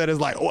people use that as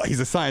like, oh,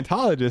 he's a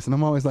Scientologist, and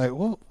I'm always like,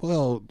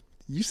 well,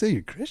 you say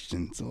you're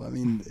Christian, so I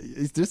mean,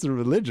 it's just a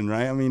religion,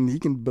 right? I mean, he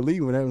can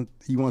believe whatever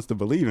he wants to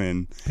believe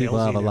in. people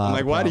have a lot. I'm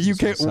like, of why do you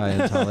problems with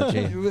care?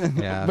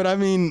 Scientology? Yeah. But I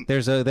mean, there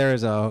is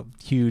a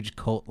huge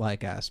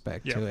cult-like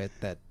aspect Yeah. to it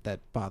that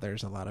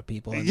bothers a lot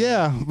to and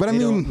yeah, but I they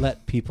mean, don't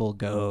let people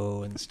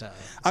go and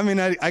stuff. I mean,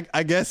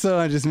 I guess so.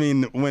 I just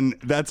mean when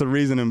that's a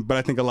reason, but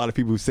I think a lot of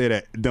people who say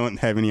that don't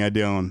have any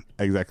idea on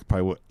exactly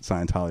probably what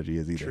Scientology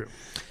is either. True.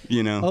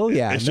 Oh,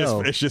 yeah, it's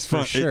no, just for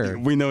fun. sure.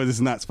 We know this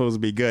is not supposed to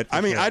be good.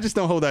 I mean, sure. I just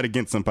don't hold that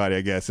against somebody.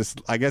 I guess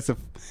if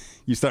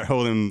you start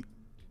holding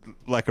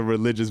like a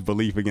religious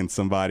belief against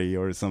somebody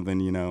or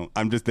something,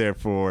 I'm just there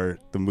for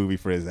the movie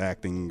for his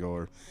acting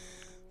or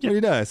what he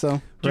does.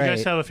 So Do you guys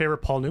Right. have a favorite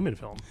Paul Newman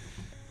film?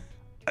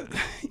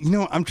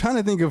 I'm trying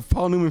to think of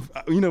Paul Newman.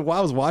 While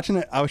I was watching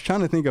it, I was trying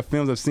to think of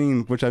films I've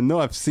seen, which I know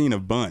I've seen a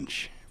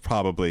bunch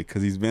probably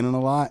because he's been in a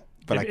lot.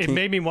 But I It can't.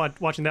 made me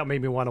watching that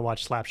made me want to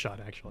watch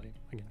Slapshot actually.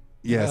 Again.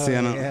 Yeah, see,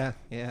 I don't.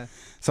 Yeah.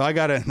 So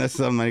that's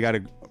something I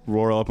gotta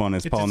roar up on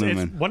is Paul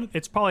Newman.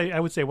 It's probably, I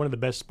would say, one of the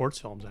best sports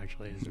films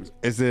actually.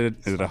 Is it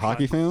a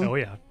hockey film? Oh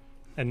yeah,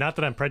 and not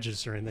that I'm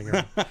prejudiced or anything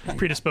or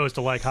predisposed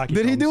to like hockey.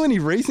 Did he films. do any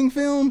racing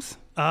films?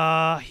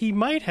 He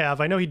might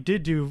have. I know he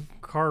did do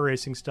car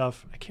racing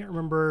stuff. I can't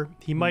remember.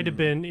 He might have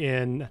been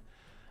in.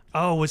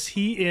 Oh, was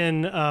he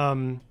in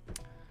that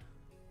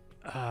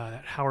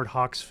Howard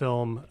Hawks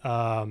film?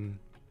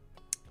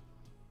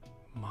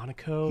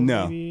 Monaco?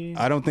 No, maybe?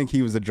 I don't think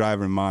he was the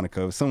driver in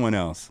Monaco. It was someone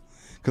else.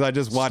 Because I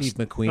just watched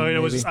Steve McQueen. Oh, it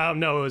was maybe?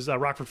 no, it was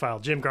Rockford File.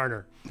 Jim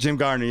Garner. Jim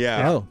Garner.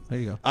 Yeah. Oh, there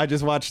you go. I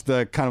just watched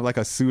the kind of like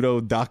a pseudo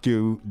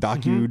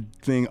docu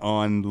thing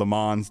on Le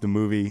Mans, the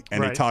movie,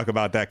 and they Right. talk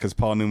about that because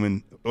Paul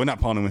Newman, well,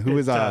 not Paul Newman, who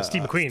is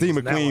Steve McQueen Steve was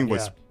in that McQueen one,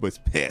 was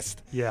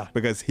pissed. Yeah.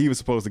 Because he was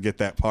supposed to get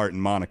that part in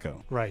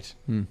Monaco, Right.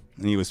 and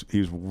he was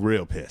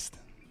real pissed.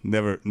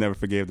 Never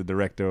forgave the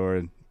director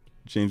or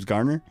James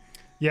Garner.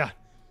 Yeah.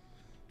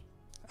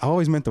 I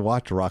always meant to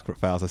watch the Rockford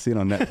Files. I see it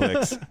on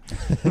Netflix.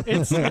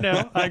 It's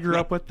I grew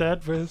up with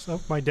that.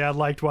 So my dad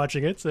liked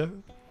watching it. So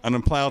And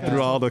I'm plowed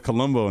through all the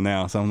Columbo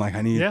now, so I'm like,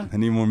 I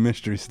need more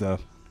mystery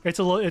stuff. it's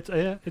a little.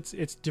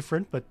 It's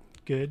different but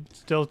good.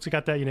 Still, it's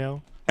got that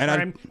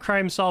And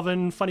crime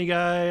solving funny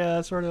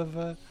guy sort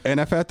of. And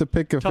if I had to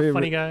pick a Tough,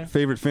 funny guy.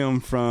 favorite film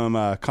from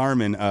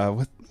Carmen,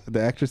 what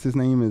the actress's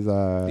name is?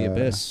 The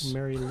Abyss.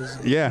 Mary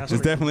Elizabeth. Yeah, it's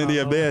definitely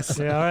The Abyss.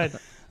 Yeah, all right.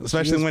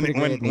 Especially was pretty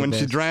great in The when she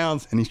Abyss.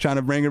 drowns and he's trying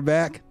to bring her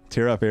back,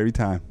 tear up every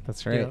time.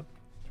 That's right. Yeah.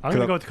 I'm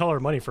gonna go with The Color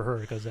of Money for her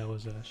because that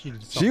was she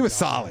did. She was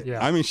solid.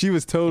 Yeah. I mean, she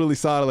was totally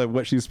solid at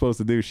what she was supposed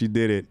to do. She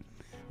did it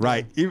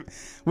right.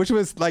 Which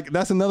was like,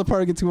 that's another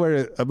part I get to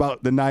where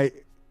about the night.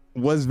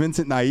 Was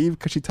Vincent naive?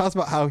 Because she talks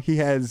about how she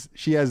has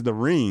the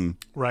ring.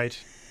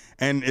 Right.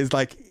 And it's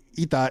like,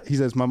 he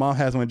says, my mom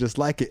has one just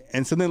like it.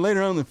 And so then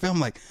later on in the film,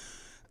 like,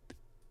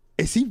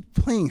 is he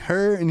playing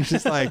her? And he's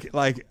just like,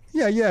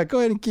 yeah, go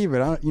ahead and keep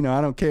it. I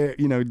don't care.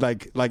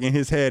 Like in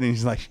his head, and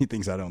he's like, she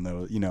thinks I don't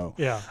know.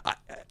 Yeah.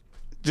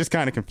 Just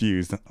kind of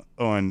confused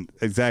on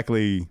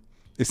exactly.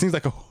 It seems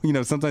like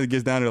sometimes it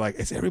gets down to like,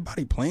 is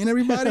everybody playing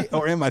everybody,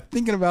 or am I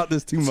thinking about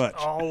this too much?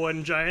 All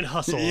one giant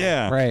hustle.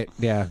 Yeah, Right.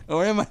 Yeah.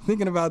 Or am I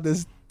thinking about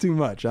this too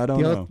much? I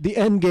don't know. The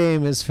end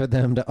game is for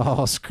them to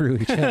all screw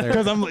each other.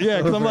 Because I'm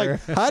like,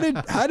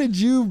 how did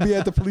you be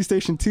at the police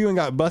station too and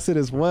got busted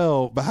as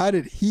well? But how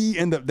did he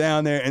end up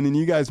down there and then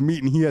you guys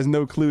meet and he has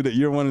no clue that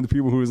you're one of the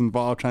people who was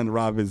involved trying to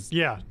rob his?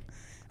 Yeah.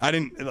 I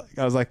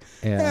was like,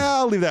 Yeah.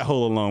 I'll leave that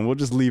hole alone. We'll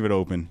just leave it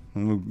open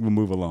and we'll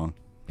move along.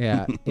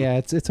 Yeah,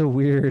 it's a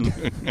weird.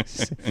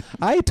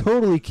 I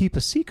totally keep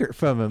a secret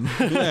from him.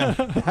 Yeah.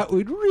 That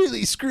would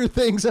really screw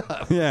things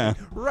up. Yeah.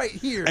 Right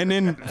here. And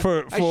then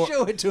for I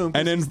show it to him.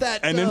 and then he's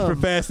that and then for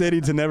dumb. Fast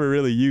Eddie to never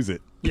really use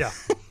it. Yeah.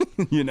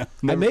 You know.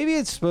 And maybe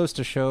it's supposed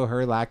to show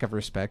her lack of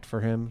respect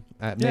for him.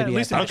 Maybe at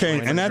least at that Okay,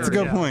 point, and that's a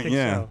good I point. think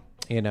Yeah. so.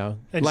 you know.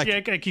 And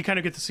Like- like you kind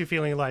of get the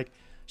feeling like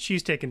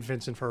she's taking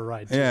Vincent for a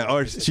ride. Too. Yeah,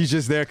 or she's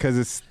just there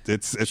because She kinda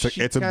it's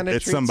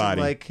treats him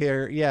somebody. like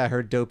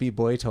her dopey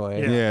boy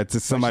toy. yeah, it's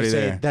just somebody She say,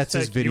 there. That's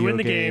his Like, video you win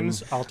the game.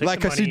 games, I'll take Like,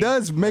 the because she money.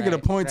 does make it a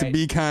Right, point to right.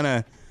 be kind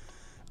of,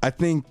 I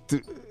think,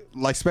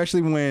 like,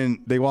 especially when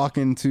they walk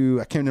into,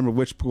 I can't remember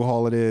which pool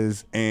hall it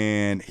is,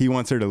 and he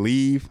wants her to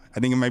leave. I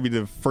think it might be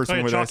the first Oh, one.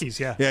 yeah, where that's- Chalkies,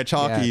 yeah. Yeah,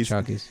 Chalkies.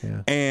 Yeah, Chalkies,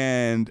 yeah.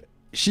 And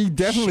she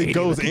definitely Shady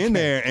goes looking in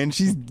there, and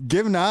she's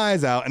giving the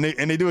eyes out, and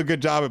they do a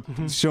good job of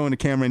Mm-hmm. showing the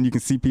camera, and you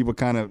can see people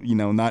kind of,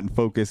 not in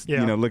focus,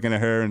 Yeah. looking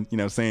at her and,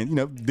 saying,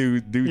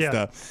 dude Yeah.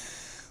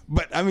 stuff.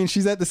 But, I mean,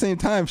 she's at the same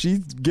time, she's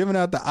giving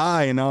out the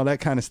eye and all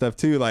that kind of stuff,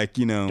 too. Like,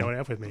 Don't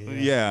F with me.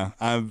 yeah,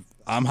 I'm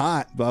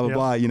hot, blah,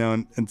 blah, Yep. blah,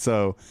 and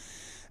so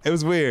it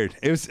was weird.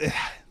 It's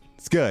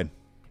good.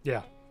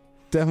 Yeah.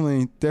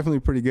 Definitely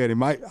pretty good. It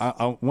might,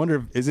 I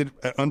wonder, is it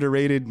an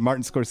underrated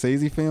Martin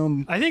Scorsese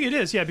film? I think it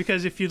is, yeah,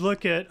 because if you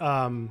look at,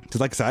 Because,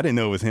 like I said, I didn't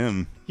know it was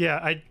him.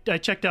 yeah, I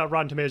checked out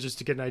Rotten Tomatoes just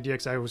to get an idea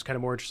because I was kind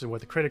of more interested in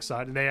what the critics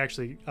thought, and they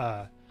actually,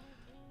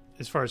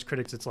 as far as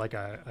critics, it's like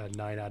a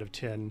 9 out of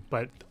 10,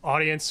 but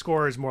audience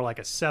score is more like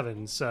a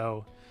 7.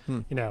 So,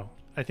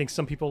 I think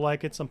some people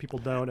like it, some people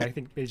don't. I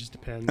think it just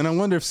depends. And I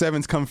wonder if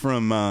Sevens come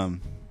from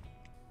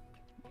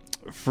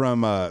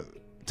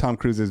Tom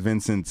Cruise's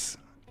Vincent's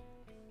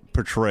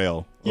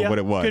portrayal of what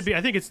it was. Could be.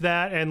 I think it's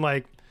that, and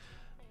like,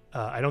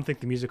 I don't think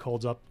the music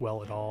holds up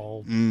well at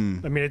all. I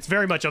mean, it's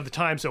very much of the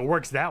time, so it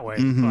works that way.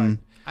 Mm-hmm. But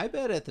I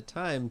bet at the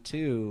time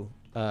too,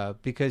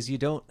 because you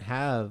don't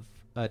have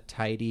a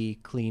tidy,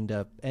 cleaned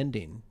up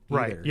ending.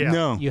 Right, either. yeah.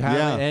 No, You have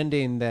yeah. an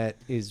ending that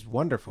is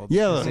wonderful.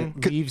 Yeah, because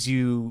it leaves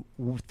you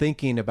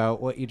thinking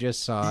about what you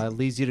just saw. It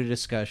leads you to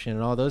discussion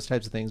and all those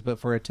types of things. But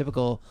for a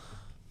typical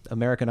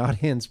American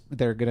audience,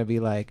 they're going to be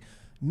like,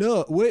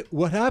 "No, wait,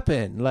 what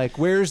happened? Like,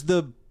 where's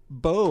the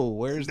bow?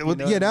 Where's the, Well,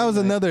 yeah, that was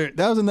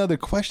another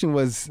question.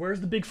 Was where's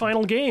the big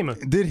final game?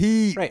 did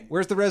he? right?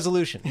 Where's the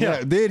resolution?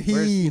 Yeah, did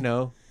he?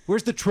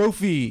 Where's the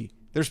trophy?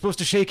 They're supposed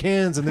to shake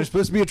hands, and there's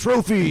supposed to be a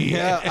trophy.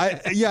 I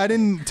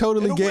didn't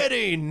totally At a get.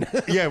 wedding.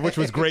 Yeah, which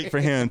was great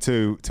for him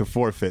to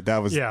forfeit. That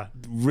was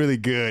really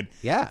good.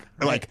 Yeah,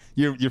 Like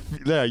you're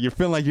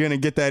feeling like you're gonna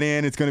get that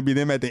in. It's gonna be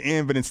them at the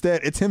end, but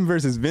instead it's him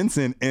versus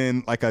Vincent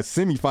in like a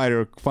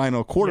final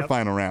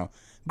quarterfinal round.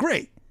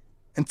 Great.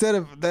 Instead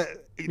of that,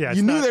 Yeah,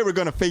 you knew they were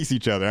gonna face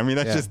each other. I mean,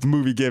 that's just the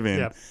movie given.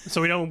 Yeah. So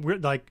we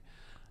don't like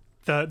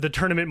the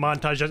tournament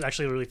montage doesn't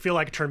actually really feel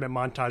like a tournament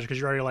montage because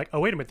you're already like,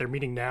 oh wait a minute, they're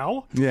meeting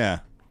now.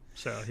 Yeah.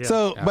 So yeah.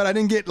 So, but I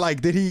didn't get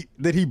like, did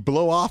he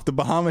blow off the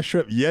Bahamas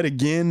trip yet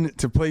again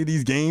to play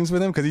these games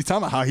with him? Because he's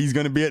talking about how he's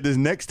going to be at this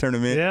next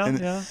tournament. yeah, And-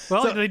 yeah.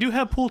 Well, so- they do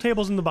have pool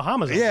tables in the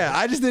Bahamas. I Yeah, think.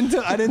 I just didn't.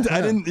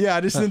 I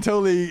just didn't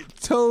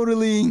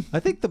totally. I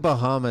think the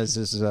Bahamas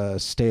is a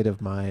state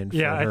of mind for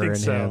Yeah, I her think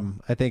and so.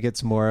 him. I think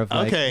it's more of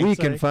like, Okay. we It's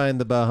can like- find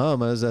the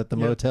Bahamas at the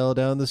motel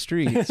down the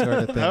street sort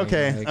of thing.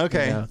 Okay, Like, you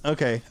know.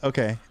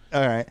 okay.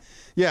 All right.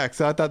 Yeah,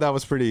 so I thought that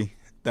was pretty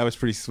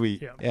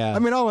sweet. Yeah. Yeah. I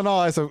mean, all in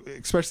all,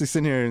 especially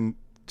sitting here and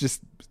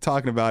just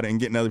talking about it and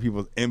getting other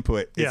people's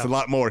input, it's Yeah. a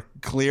lot more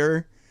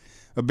clear,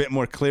 a bit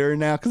more clear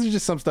now. Because there's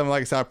just some stuff,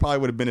 like I said, I probably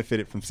would have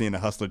benefited from seeing The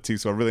Hustler too,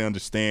 so I really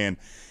understand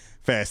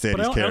Fast Eddie's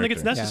But I don't character. think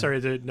it's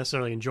necessary to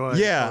necessarily enjoy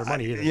Yeah, for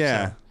money either.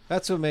 yeah. So.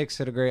 That's what makes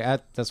it a great.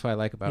 That's what I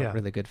like about Yeah.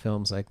 really good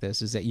films like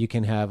this is that you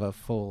can have a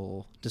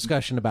full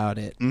discussion about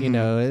it. Mm-hmm. You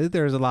know,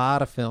 there's a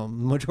lot of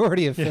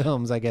majority of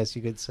films, I guess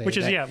you could say. Which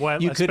is, that yeah,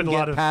 well, you I spend couldn't a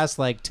lot get of- past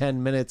like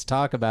 10 minutes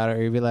talk about it,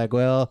 or you'd be like,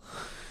 well,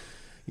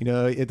 you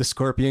know, the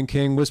Scorpion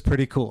King was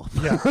pretty cool.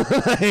 Yeah.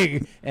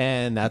 Like,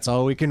 and that's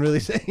all we can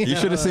really say. You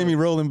should have seen me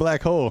roll in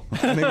Black Hole.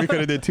 I think we could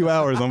have did 2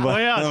 hours on Oh Black.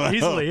 yeah,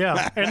 easily,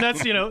 yeah. And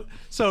that's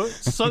so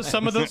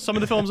some of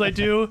the films I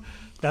do,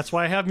 that's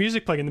why I have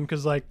music playing in them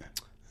because like,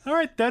 all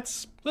right,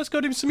 let's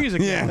go do some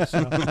music. Yeah. Now.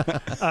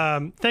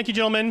 So, thank you,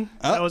 gentlemen.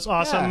 That was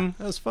awesome. Yeah,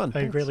 that was fun. I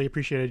Thanks. greatly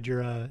appreciated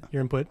your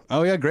input.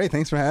 Oh yeah, great.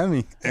 Thanks for having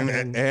me. And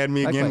it had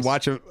me again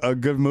Likewise. watch a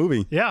good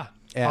movie. Yeah,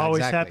 Yeah, always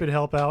exactly. happy to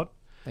help out.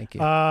 Thank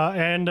you.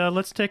 And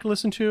let's take a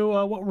listen to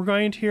what we're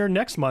going to hear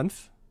next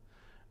month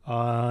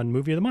on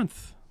Movie of the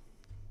Month.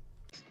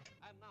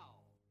 And now,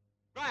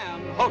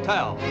 Grand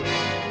Hotel,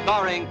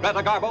 starring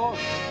Greta Garbo,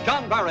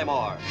 John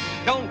Barrymore,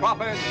 Joan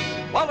Crawford,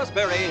 Wallace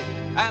Beery,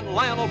 and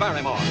Lionel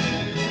Barrymore.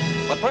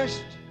 But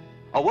first,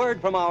 a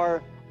word from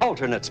our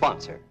alternate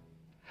sponsor.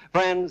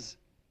 Friends,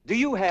 do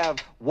you have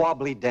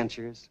wobbly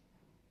dentures?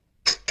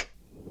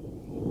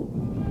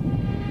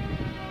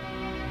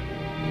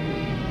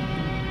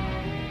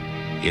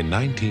 In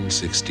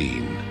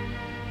 1916,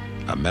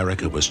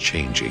 America was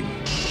changing.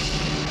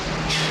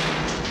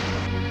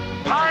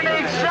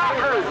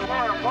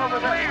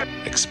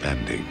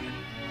 Expanding.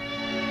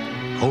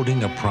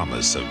 Holding a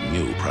promise of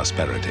new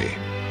prosperity.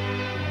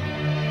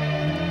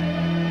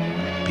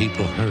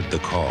 People heard the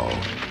call,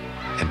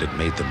 and it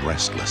made them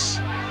restless.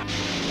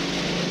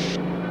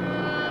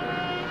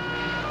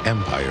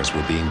 Empires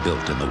were being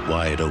built in the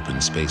wide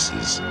open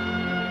spaces.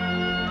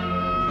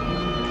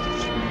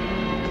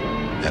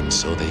 And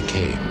so they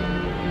came.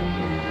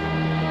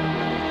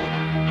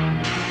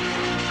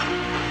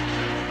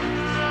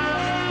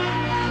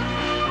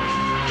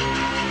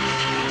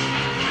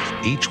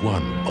 Each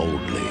one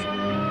boldly,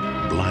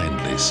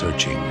 blindly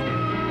searching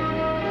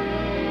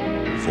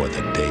for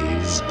the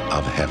days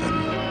of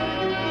heaven.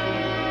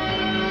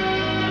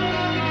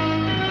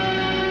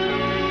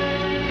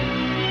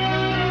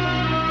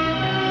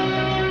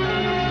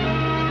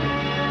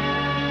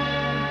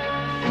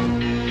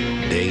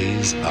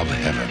 Days of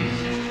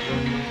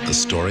Heaven. The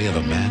story of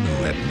a man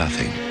who had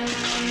nothing.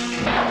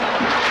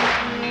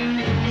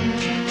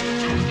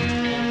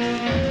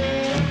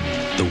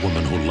 The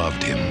woman who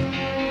loved him.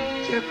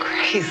 You're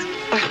crazy.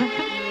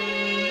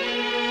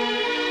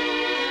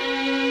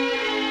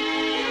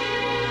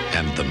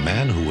 And the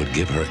man who would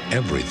give her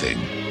everything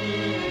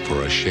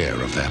for a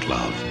share of that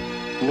love.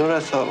 You know what I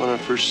thought when I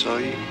first saw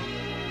you?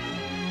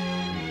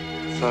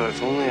 I thought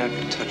if only I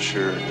could touch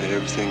her, that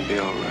everything would be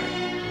all right.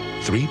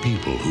 Three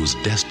people whose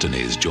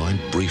destinies joined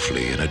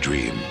briefly in a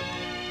dream.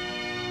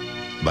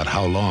 But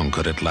how long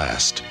could it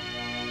last?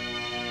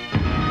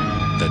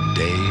 The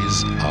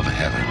Days of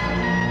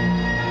Heaven.